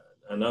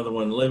another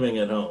one living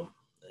at home.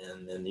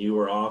 And then you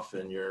were off,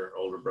 and your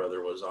older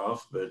brother was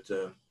off. But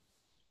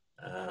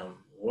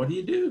what do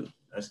you do?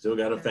 I still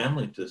got a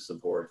family to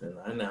support, and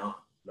I now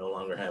no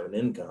longer have an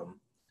income.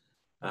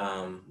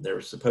 There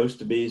was supposed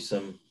to be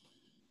some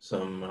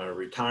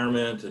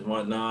retirement and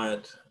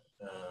whatnot.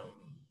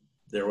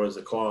 There was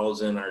a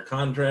clause in our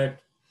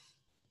contract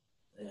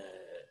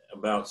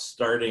about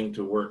starting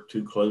to work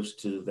too close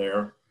to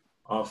their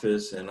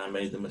office, and I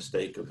made the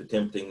mistake of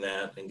attempting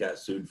that and got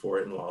sued for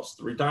it and lost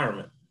the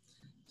retirement.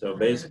 So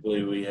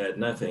basically we had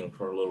nothing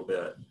for a little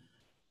bit.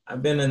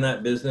 I've been in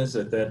that business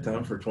at that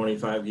time for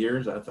 25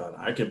 years. I thought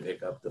I could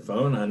pick up the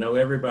phone. I know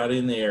everybody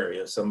in the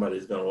area.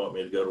 Somebody's going to want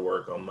me to go to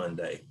work on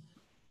Monday.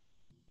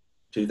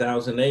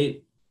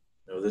 2008,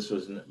 no, this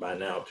was by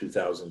now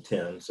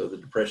 2010, so the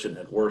depression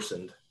had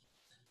worsened,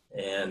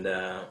 and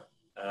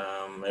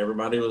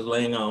everybody was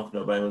laying off,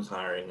 nobody was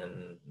hiring,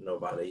 and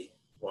nobody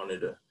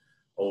wanted an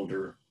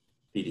older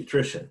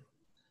pediatrician.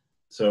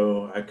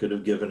 So I could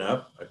have given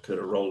up, I could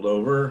have rolled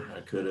over,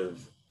 I could have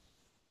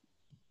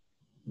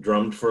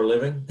drummed for a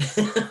living.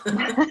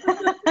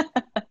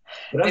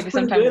 But Maybe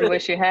sometimes you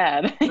wish you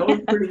had. I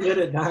was pretty good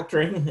at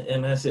doctoring,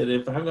 and I said,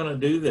 if I'm going to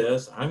do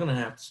this, I'm going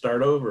to have to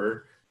start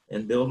over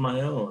and build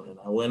my own. And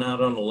I went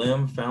out on a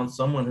limb, found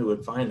someone who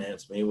would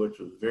finance me, which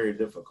was very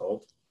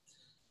difficult,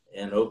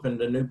 and opened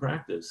a new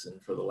practice.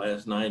 And for the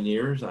last 9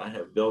 years, I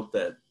have built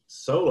that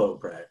solo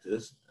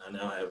practice. I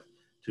now have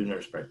 2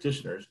 nurse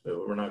practitioners, but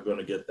we're not going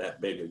to get that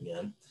big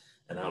again.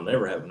 And I'll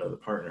never have another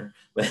partner.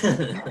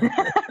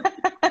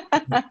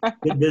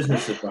 Good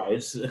business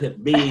advice.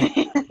 Be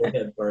the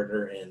head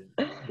partner and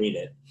mean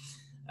it.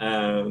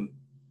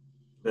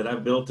 But I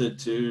built it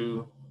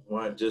to,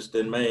 well, just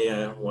in May,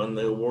 I won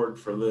the award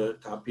for the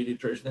top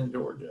pediatrician in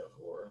Georgia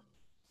for,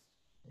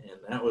 and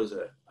that was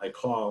a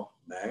claw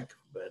back,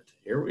 but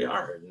here we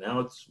are. Now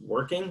it's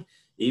working,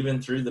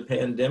 even through the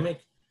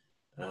pandemic.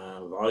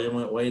 Volume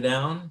went way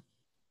down.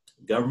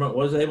 Government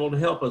was able to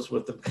help us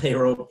with the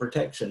payroll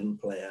protection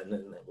plan,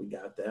 and we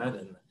got that,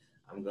 and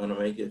I'm going to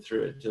make it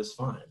through it just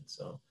fine.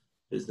 So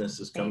business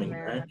is coming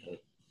back,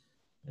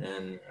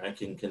 and I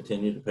can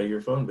continue to pay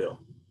your phone bill.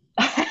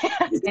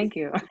 Thank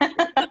you.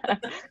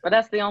 But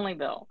that's the only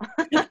bill.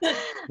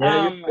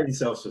 Yeah, you're pretty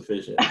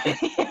self-sufficient.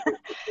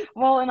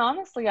 Well, and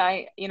honestly,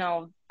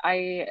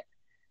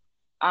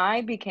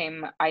 I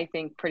became, I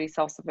think, pretty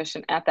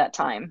self-sufficient at that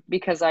time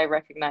because I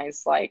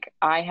recognized, like,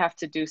 I have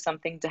to do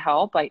something to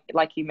help.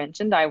 Like you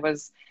mentioned, I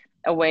was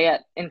away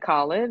in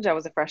college. I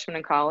was a freshman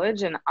in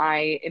college, and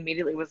I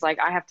immediately was like,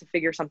 I have to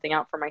figure something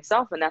out for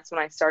myself. And that's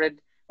when I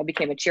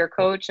became a cheer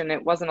coach, and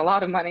it wasn't a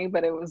lot of money,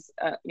 but it was,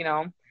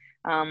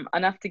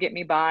 enough to get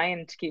me by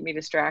and to keep me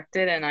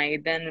distracted. And I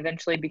then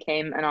eventually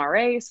became an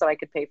RA so I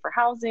could pay for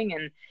housing.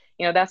 And,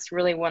 that's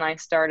really when I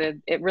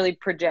started, it really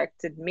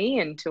projected me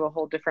into a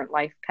whole different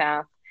life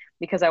path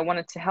because I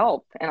wanted to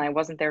help and I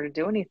wasn't there to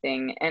do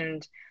anything.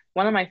 And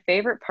one of my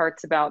favorite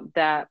parts about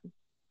that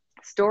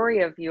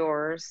story of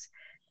yours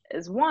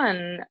is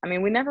one, I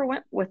mean, we never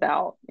went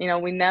without,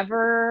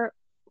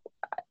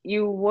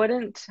 you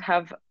wouldn't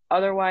have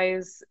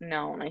otherwise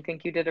known. I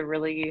think you did a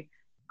really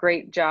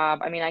great job.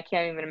 I mean, I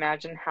can't even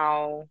imagine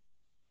how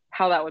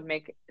that would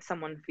make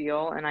someone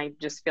feel. And I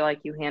just feel like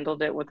you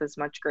handled it with as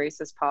much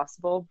grace as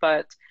possible.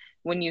 But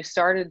when you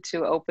started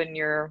to open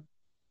your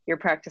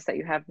practice that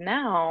you have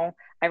now,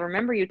 I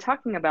remember you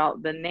talking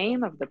about the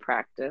name of the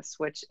practice,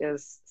 which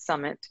is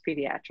Summit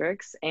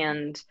Pediatrics.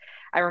 And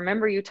I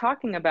remember you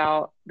talking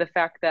about the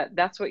fact that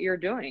that's what you're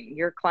doing.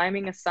 You're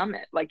climbing a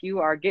summit, like you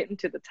are getting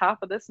to the top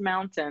of this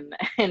mountain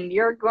and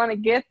you're going to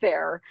get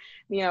there,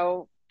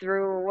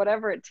 through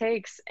whatever it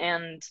takes.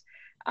 And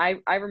I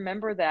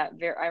remember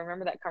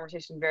that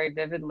conversation very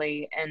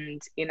vividly. And,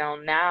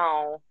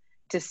 now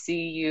to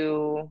see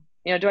you,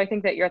 do I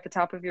think that you're at the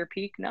top of your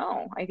peak?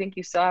 No, I think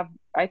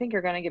I think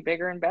you're going to get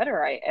bigger and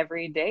better.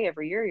 Every day,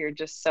 every year, you're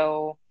just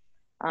so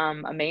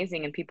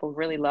amazing and people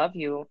really love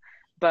you.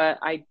 But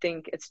I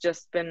think it's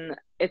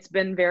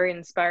been very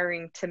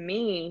inspiring to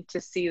me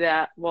to see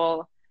that,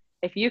 well,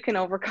 if you can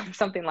overcome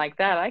something like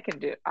that,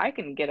 I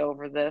can get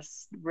over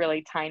this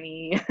really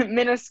tiny,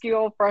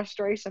 minuscule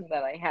frustration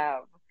that I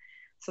have.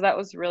 So that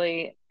was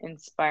really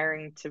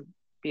inspiring to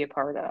be a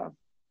part of.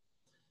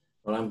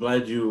 Well, I'm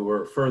glad you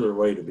were further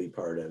away to be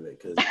part of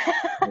it because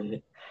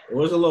it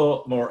was a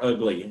little more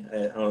ugly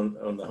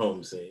on the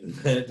home scene.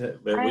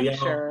 but we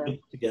all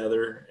got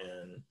together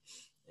and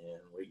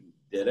we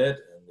did it.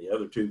 And the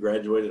other 2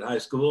 graduated high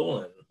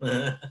school.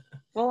 And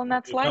well, and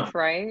that's life,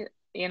 right?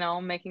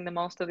 Making the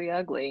most of the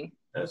ugly.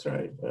 That's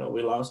right. Well,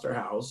 we lost our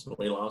house and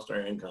we lost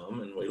our income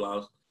and we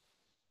lost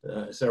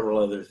several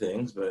other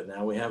things, but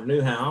now we have a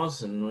new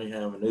house and we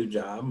have a new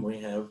job and we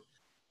have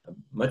a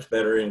much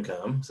better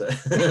income. So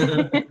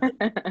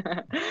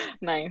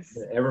nice.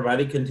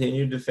 Everybody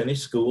continued to finish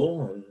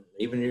school, and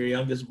even your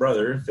youngest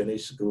brother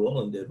finished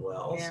school and did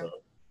well. Yeah. So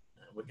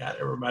we got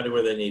everybody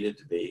where they needed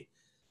to be.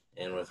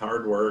 And with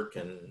hard work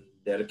and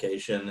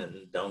dedication,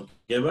 and don't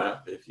give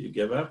up. If you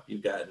give up,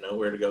 you've got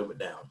nowhere to go but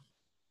down.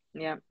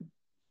 Yeah.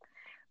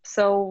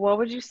 So what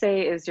would you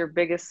say is your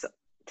biggest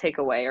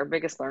takeaway or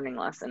biggest learning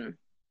lesson?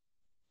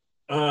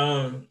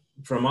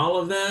 From all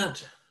of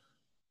that,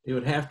 it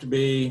would have to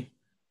be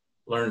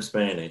learn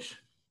Spanish.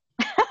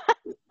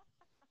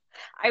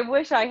 I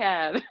wish I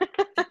had.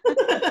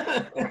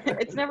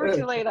 It's never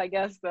too late, I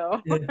guess,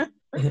 though.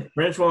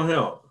 French won't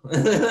help.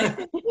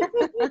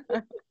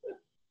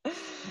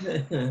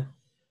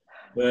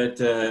 But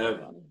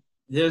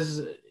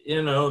just,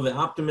 the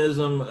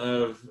optimism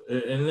of,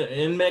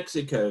 in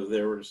Mexico,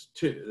 there were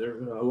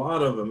a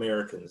lot of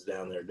Americans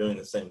down there doing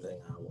the same thing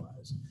I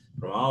was,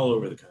 from all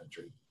over the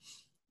country.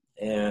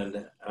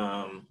 And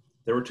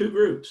there were two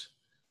groups.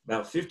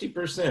 About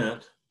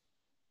 50%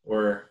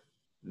 were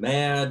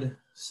mad,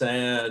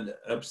 sad,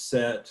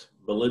 upset,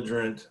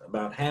 belligerent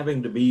about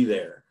having to be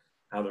there,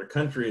 how their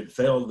country had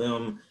failed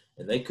them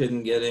and they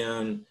couldn't get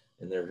in,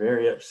 and they're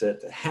very upset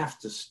to have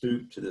to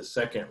stoop to the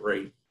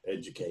second-rate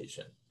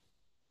education.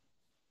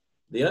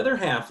 The other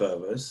half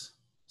of us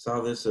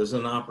saw this as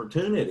an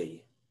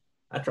opportunity.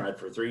 I tried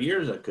for 3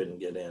 years, I couldn't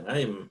get in.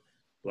 I even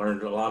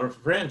learned a lot of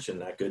French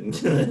and I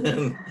couldn't get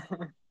in.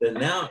 But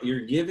now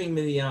you're giving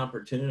me the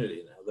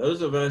opportunity. Now,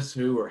 those of us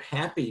who were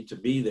happy to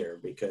be there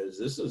because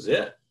this is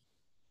it,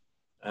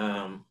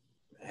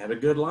 had a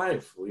good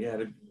life. We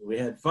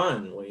had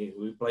fun.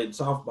 We played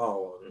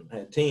softball and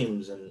had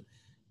teams and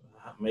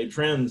made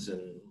friends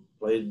and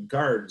played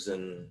cards,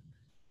 and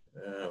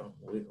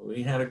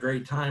we had a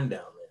great time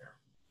down there.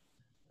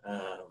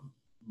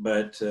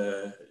 But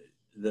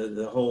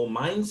the whole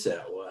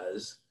mindset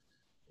was,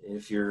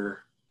 if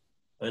you're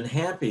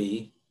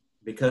unhappy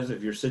because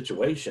of your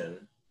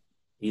situation,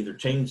 either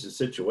change the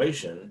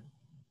situation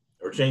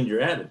or change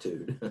your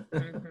attitude.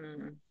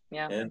 Mm-hmm.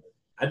 Yeah. And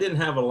I didn't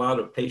have a lot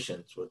of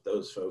patience with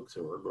those folks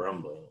who were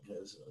grumbling,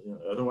 because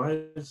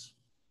otherwise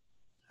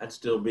I'd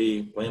still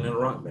be playing in a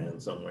rock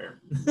band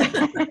somewhere.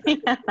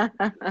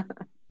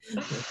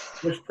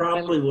 Which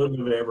probably wouldn't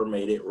have ever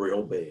made it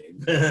real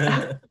big.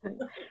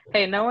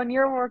 Hey, knowing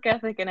your work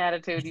ethic and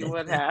attitude, you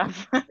would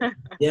have.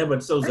 Yeah,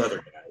 but so's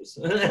other guys.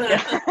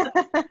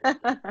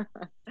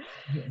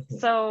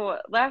 So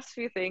last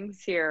few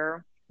things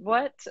here.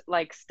 What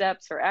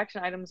steps or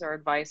action items or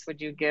advice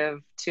would you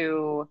give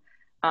to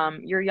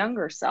your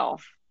younger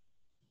self?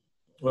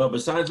 Well,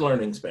 besides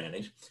learning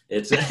Spanish,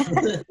 it's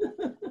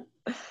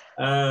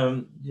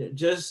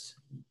just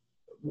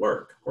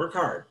work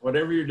hard.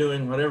 Whatever you're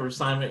doing, whatever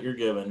assignment you're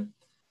given,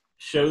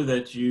 show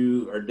that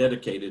you are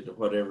dedicated to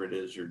whatever it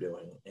is you're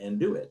doing and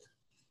do it.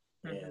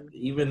 Mm-hmm. And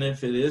even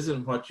if it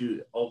isn't what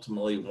you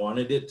ultimately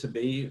wanted it to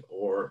be,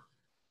 or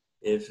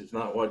if it's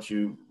not what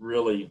you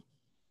really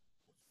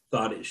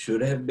thought it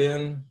should have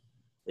been,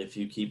 if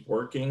you keep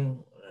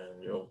working,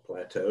 and you'll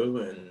plateau,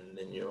 and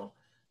then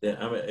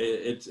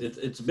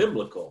it's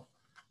biblical.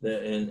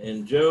 That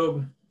in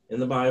Job, in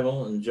the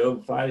Bible, in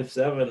Job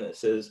 5:7, it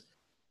says,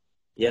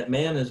 "Yet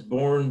man is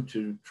born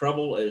to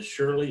trouble as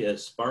surely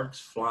as sparks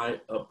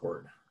fly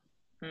upward."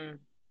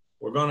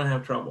 We're going to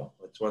have trouble.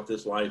 That's what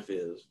this life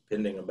is,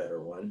 pending a better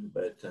one.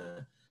 But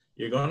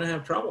you're going to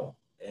have trouble.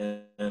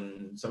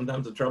 And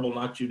sometimes the trouble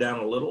knocks you down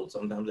a little.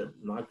 Sometimes it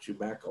knocks you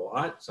back a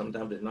lot.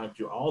 Sometimes it knocks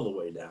you all the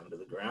way down to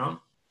the ground.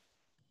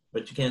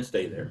 But you can't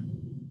stay there.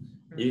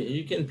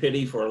 You can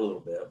pity for a little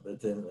bit, but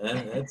then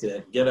that's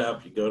it. Get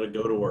up. You go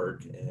to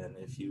work. And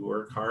if you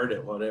work hard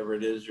at whatever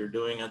it is you're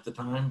doing at the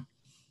time,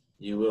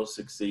 you will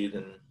succeed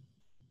in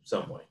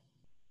some way.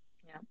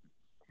 Yeah.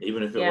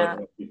 Even if it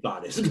wasn't what you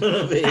thought it was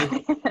going to be.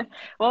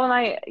 Well,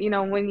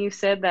 and when you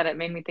said that, it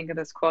made me think of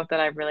this quote that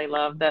I really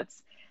love.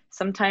 That's,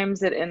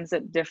 sometimes it ends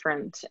up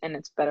different and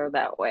it's better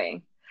that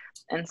way.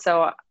 And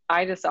so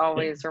I just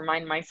always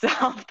remind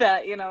myself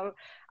that,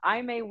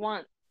 I may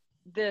want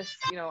this,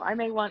 I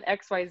may want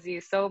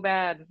XYZ so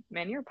bad.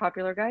 Man, you're a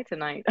popular guy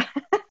tonight.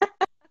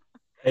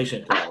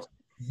 Patient calls.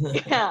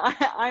 Yeah,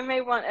 I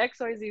may want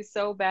XYZ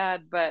so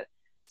bad, but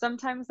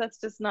sometimes that's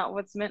just not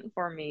what's meant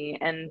for me.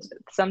 And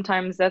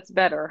sometimes that's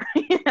better,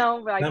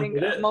 but I think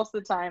most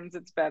of the times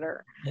it's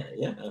better.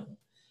 Yeah.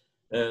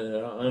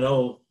 An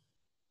old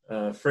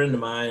friend of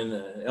mine,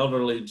 an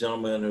elderly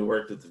gentleman who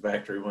worked at the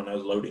factory when I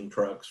was loading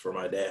trucks for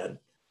my dad,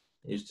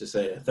 used to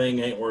say, "A thing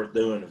ain't worth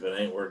doing if it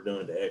ain't worth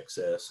doing to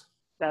excess."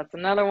 That's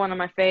another one of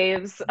my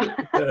faves.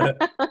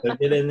 So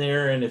get in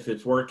there, and if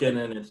it's working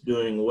and it's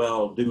doing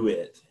well, do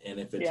it. And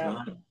if it's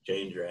not,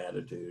 change your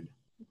attitude.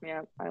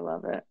 Yeah, I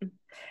love it.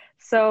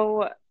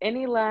 So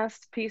any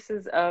last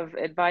pieces of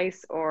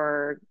advice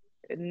or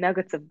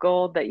nuggets of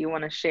gold that you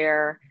want to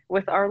share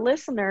with our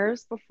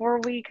listeners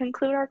before we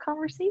conclude our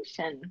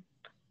conversation?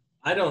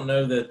 I don't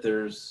know that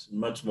there's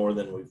much more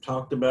than we've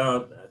talked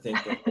about. I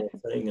think the whole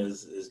thing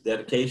is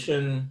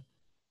dedication,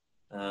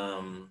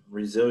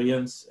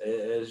 resilience,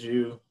 as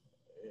you've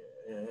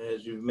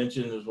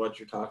mentioned, is what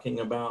you're talking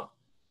about.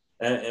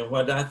 And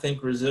what I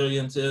think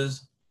resilience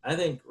is, I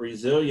think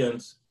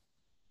resilience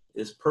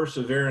is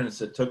perseverance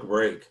that took a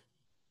break.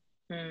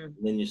 And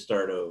then you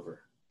start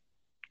over.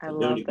 I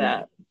love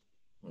that.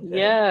 Okay.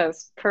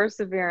 Yes,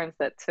 perseverance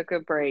that took a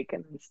break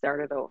and then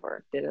started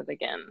over, did it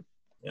again.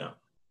 Yeah.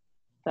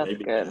 That's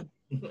Maybe good.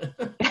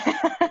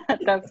 that.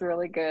 That's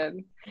really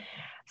good.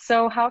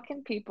 So how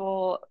can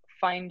people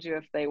find you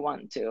if they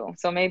want to?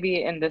 So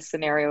maybe in this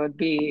scenario would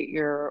be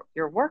your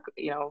work,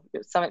 your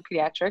Summit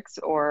Pediatrics,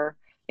 or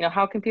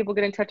how can people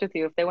get in touch with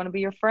you if they want to be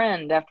your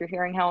friend after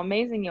hearing how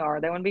amazing you are?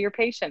 They want to be your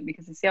patient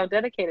because they see how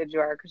dedicated you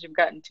are because you've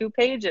gotten 2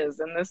 pages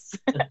in this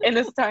in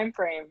this time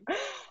frame.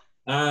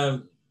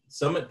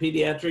 Summit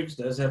Pediatrics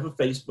does have a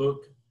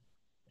Facebook,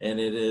 and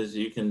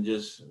you can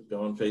just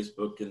go on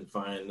Facebook and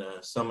find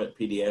Summit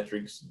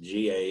Pediatrics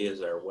GA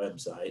is our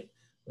website,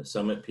 the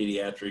Summit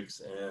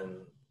Pediatrics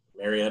in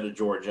Marietta,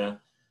 Georgia,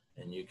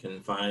 and you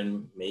can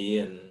find me,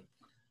 and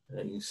you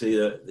can see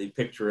the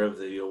picture of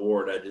the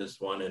award I just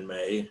won in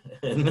May.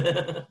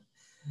 And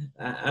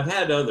I've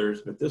had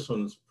others, but this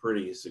one's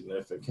pretty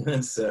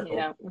significant. So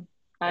Yeah,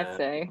 I'd uh,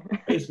 say.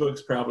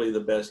 Facebook's probably the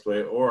best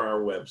way, or our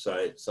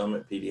website,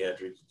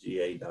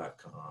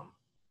 summitpediatricsga.com.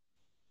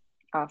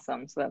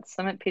 Awesome. So that's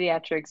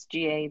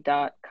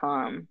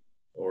summitpediatricsga.com.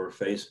 Or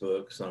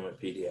Facebook, Summit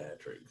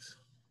Pediatrics.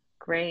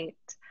 Great.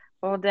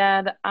 Well,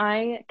 Dad,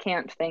 I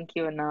can't thank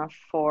you enough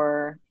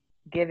for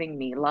giving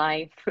me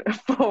life,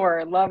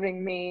 for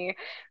loving me,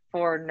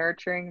 for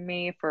nurturing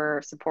me,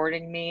 for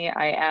supporting me.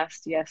 I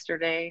asked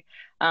yesterday,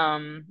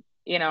 um,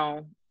 you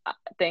know,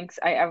 thanks.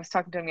 I was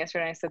talking to him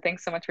yesterday and I said,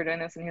 thanks so much for doing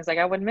this. And he was like,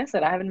 I wouldn't miss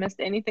it. I haven't missed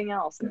anything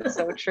else. And it's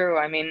so true.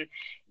 I mean,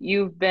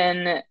 you've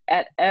been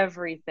at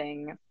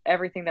everything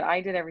that I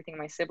did, everything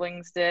my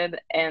siblings did,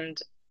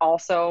 and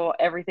also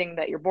everything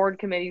that your board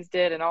committees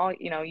did and all,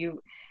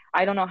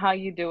 I don't know how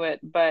you do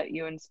it, but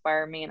you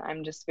inspire me. And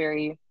I'm just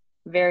very,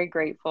 very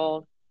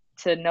grateful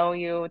to know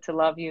you, to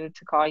love you,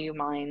 to call you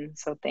mine.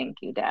 So thank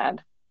you,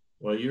 Dad.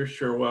 Well, you're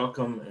sure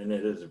welcome. And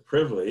it is a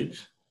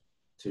privilege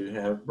to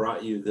have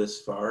brought you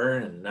this far.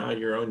 And now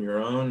you're on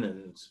your own,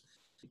 and it's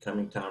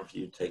becoming time for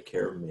you to take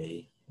care of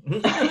me.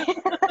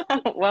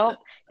 Well,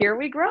 here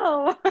we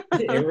grow.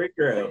 Here we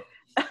grow.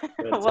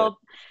 But, Well,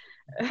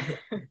 I'm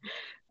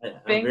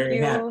thank very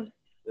you. happy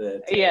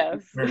that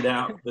Yes. it turned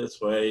out this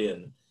way,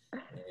 and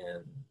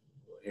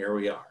here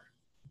we are.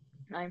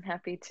 I'm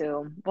happy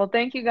too. Well,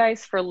 thank you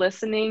guys for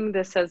listening.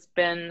 This has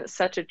been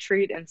such a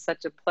treat and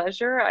such a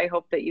pleasure. I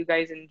hope that you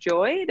guys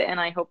enjoyed, and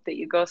I hope that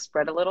you go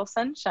spread a little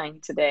sunshine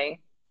today.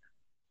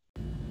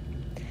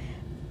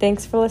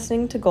 Thanks for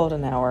listening to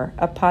Golden Hour,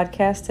 a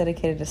podcast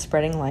dedicated to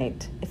spreading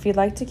light. If you'd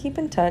like to keep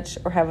in touch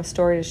or have a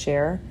story to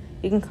share,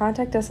 you can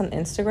contact us on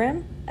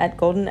Instagram at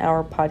Golden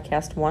Hour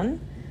Podcast 1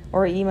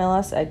 or email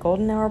us at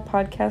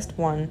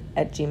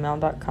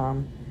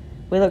goldenhourpodcast1@gmail.com.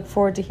 We look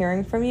forward to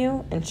hearing from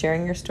you and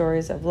sharing your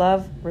stories of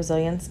love,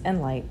 resilience,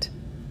 and light.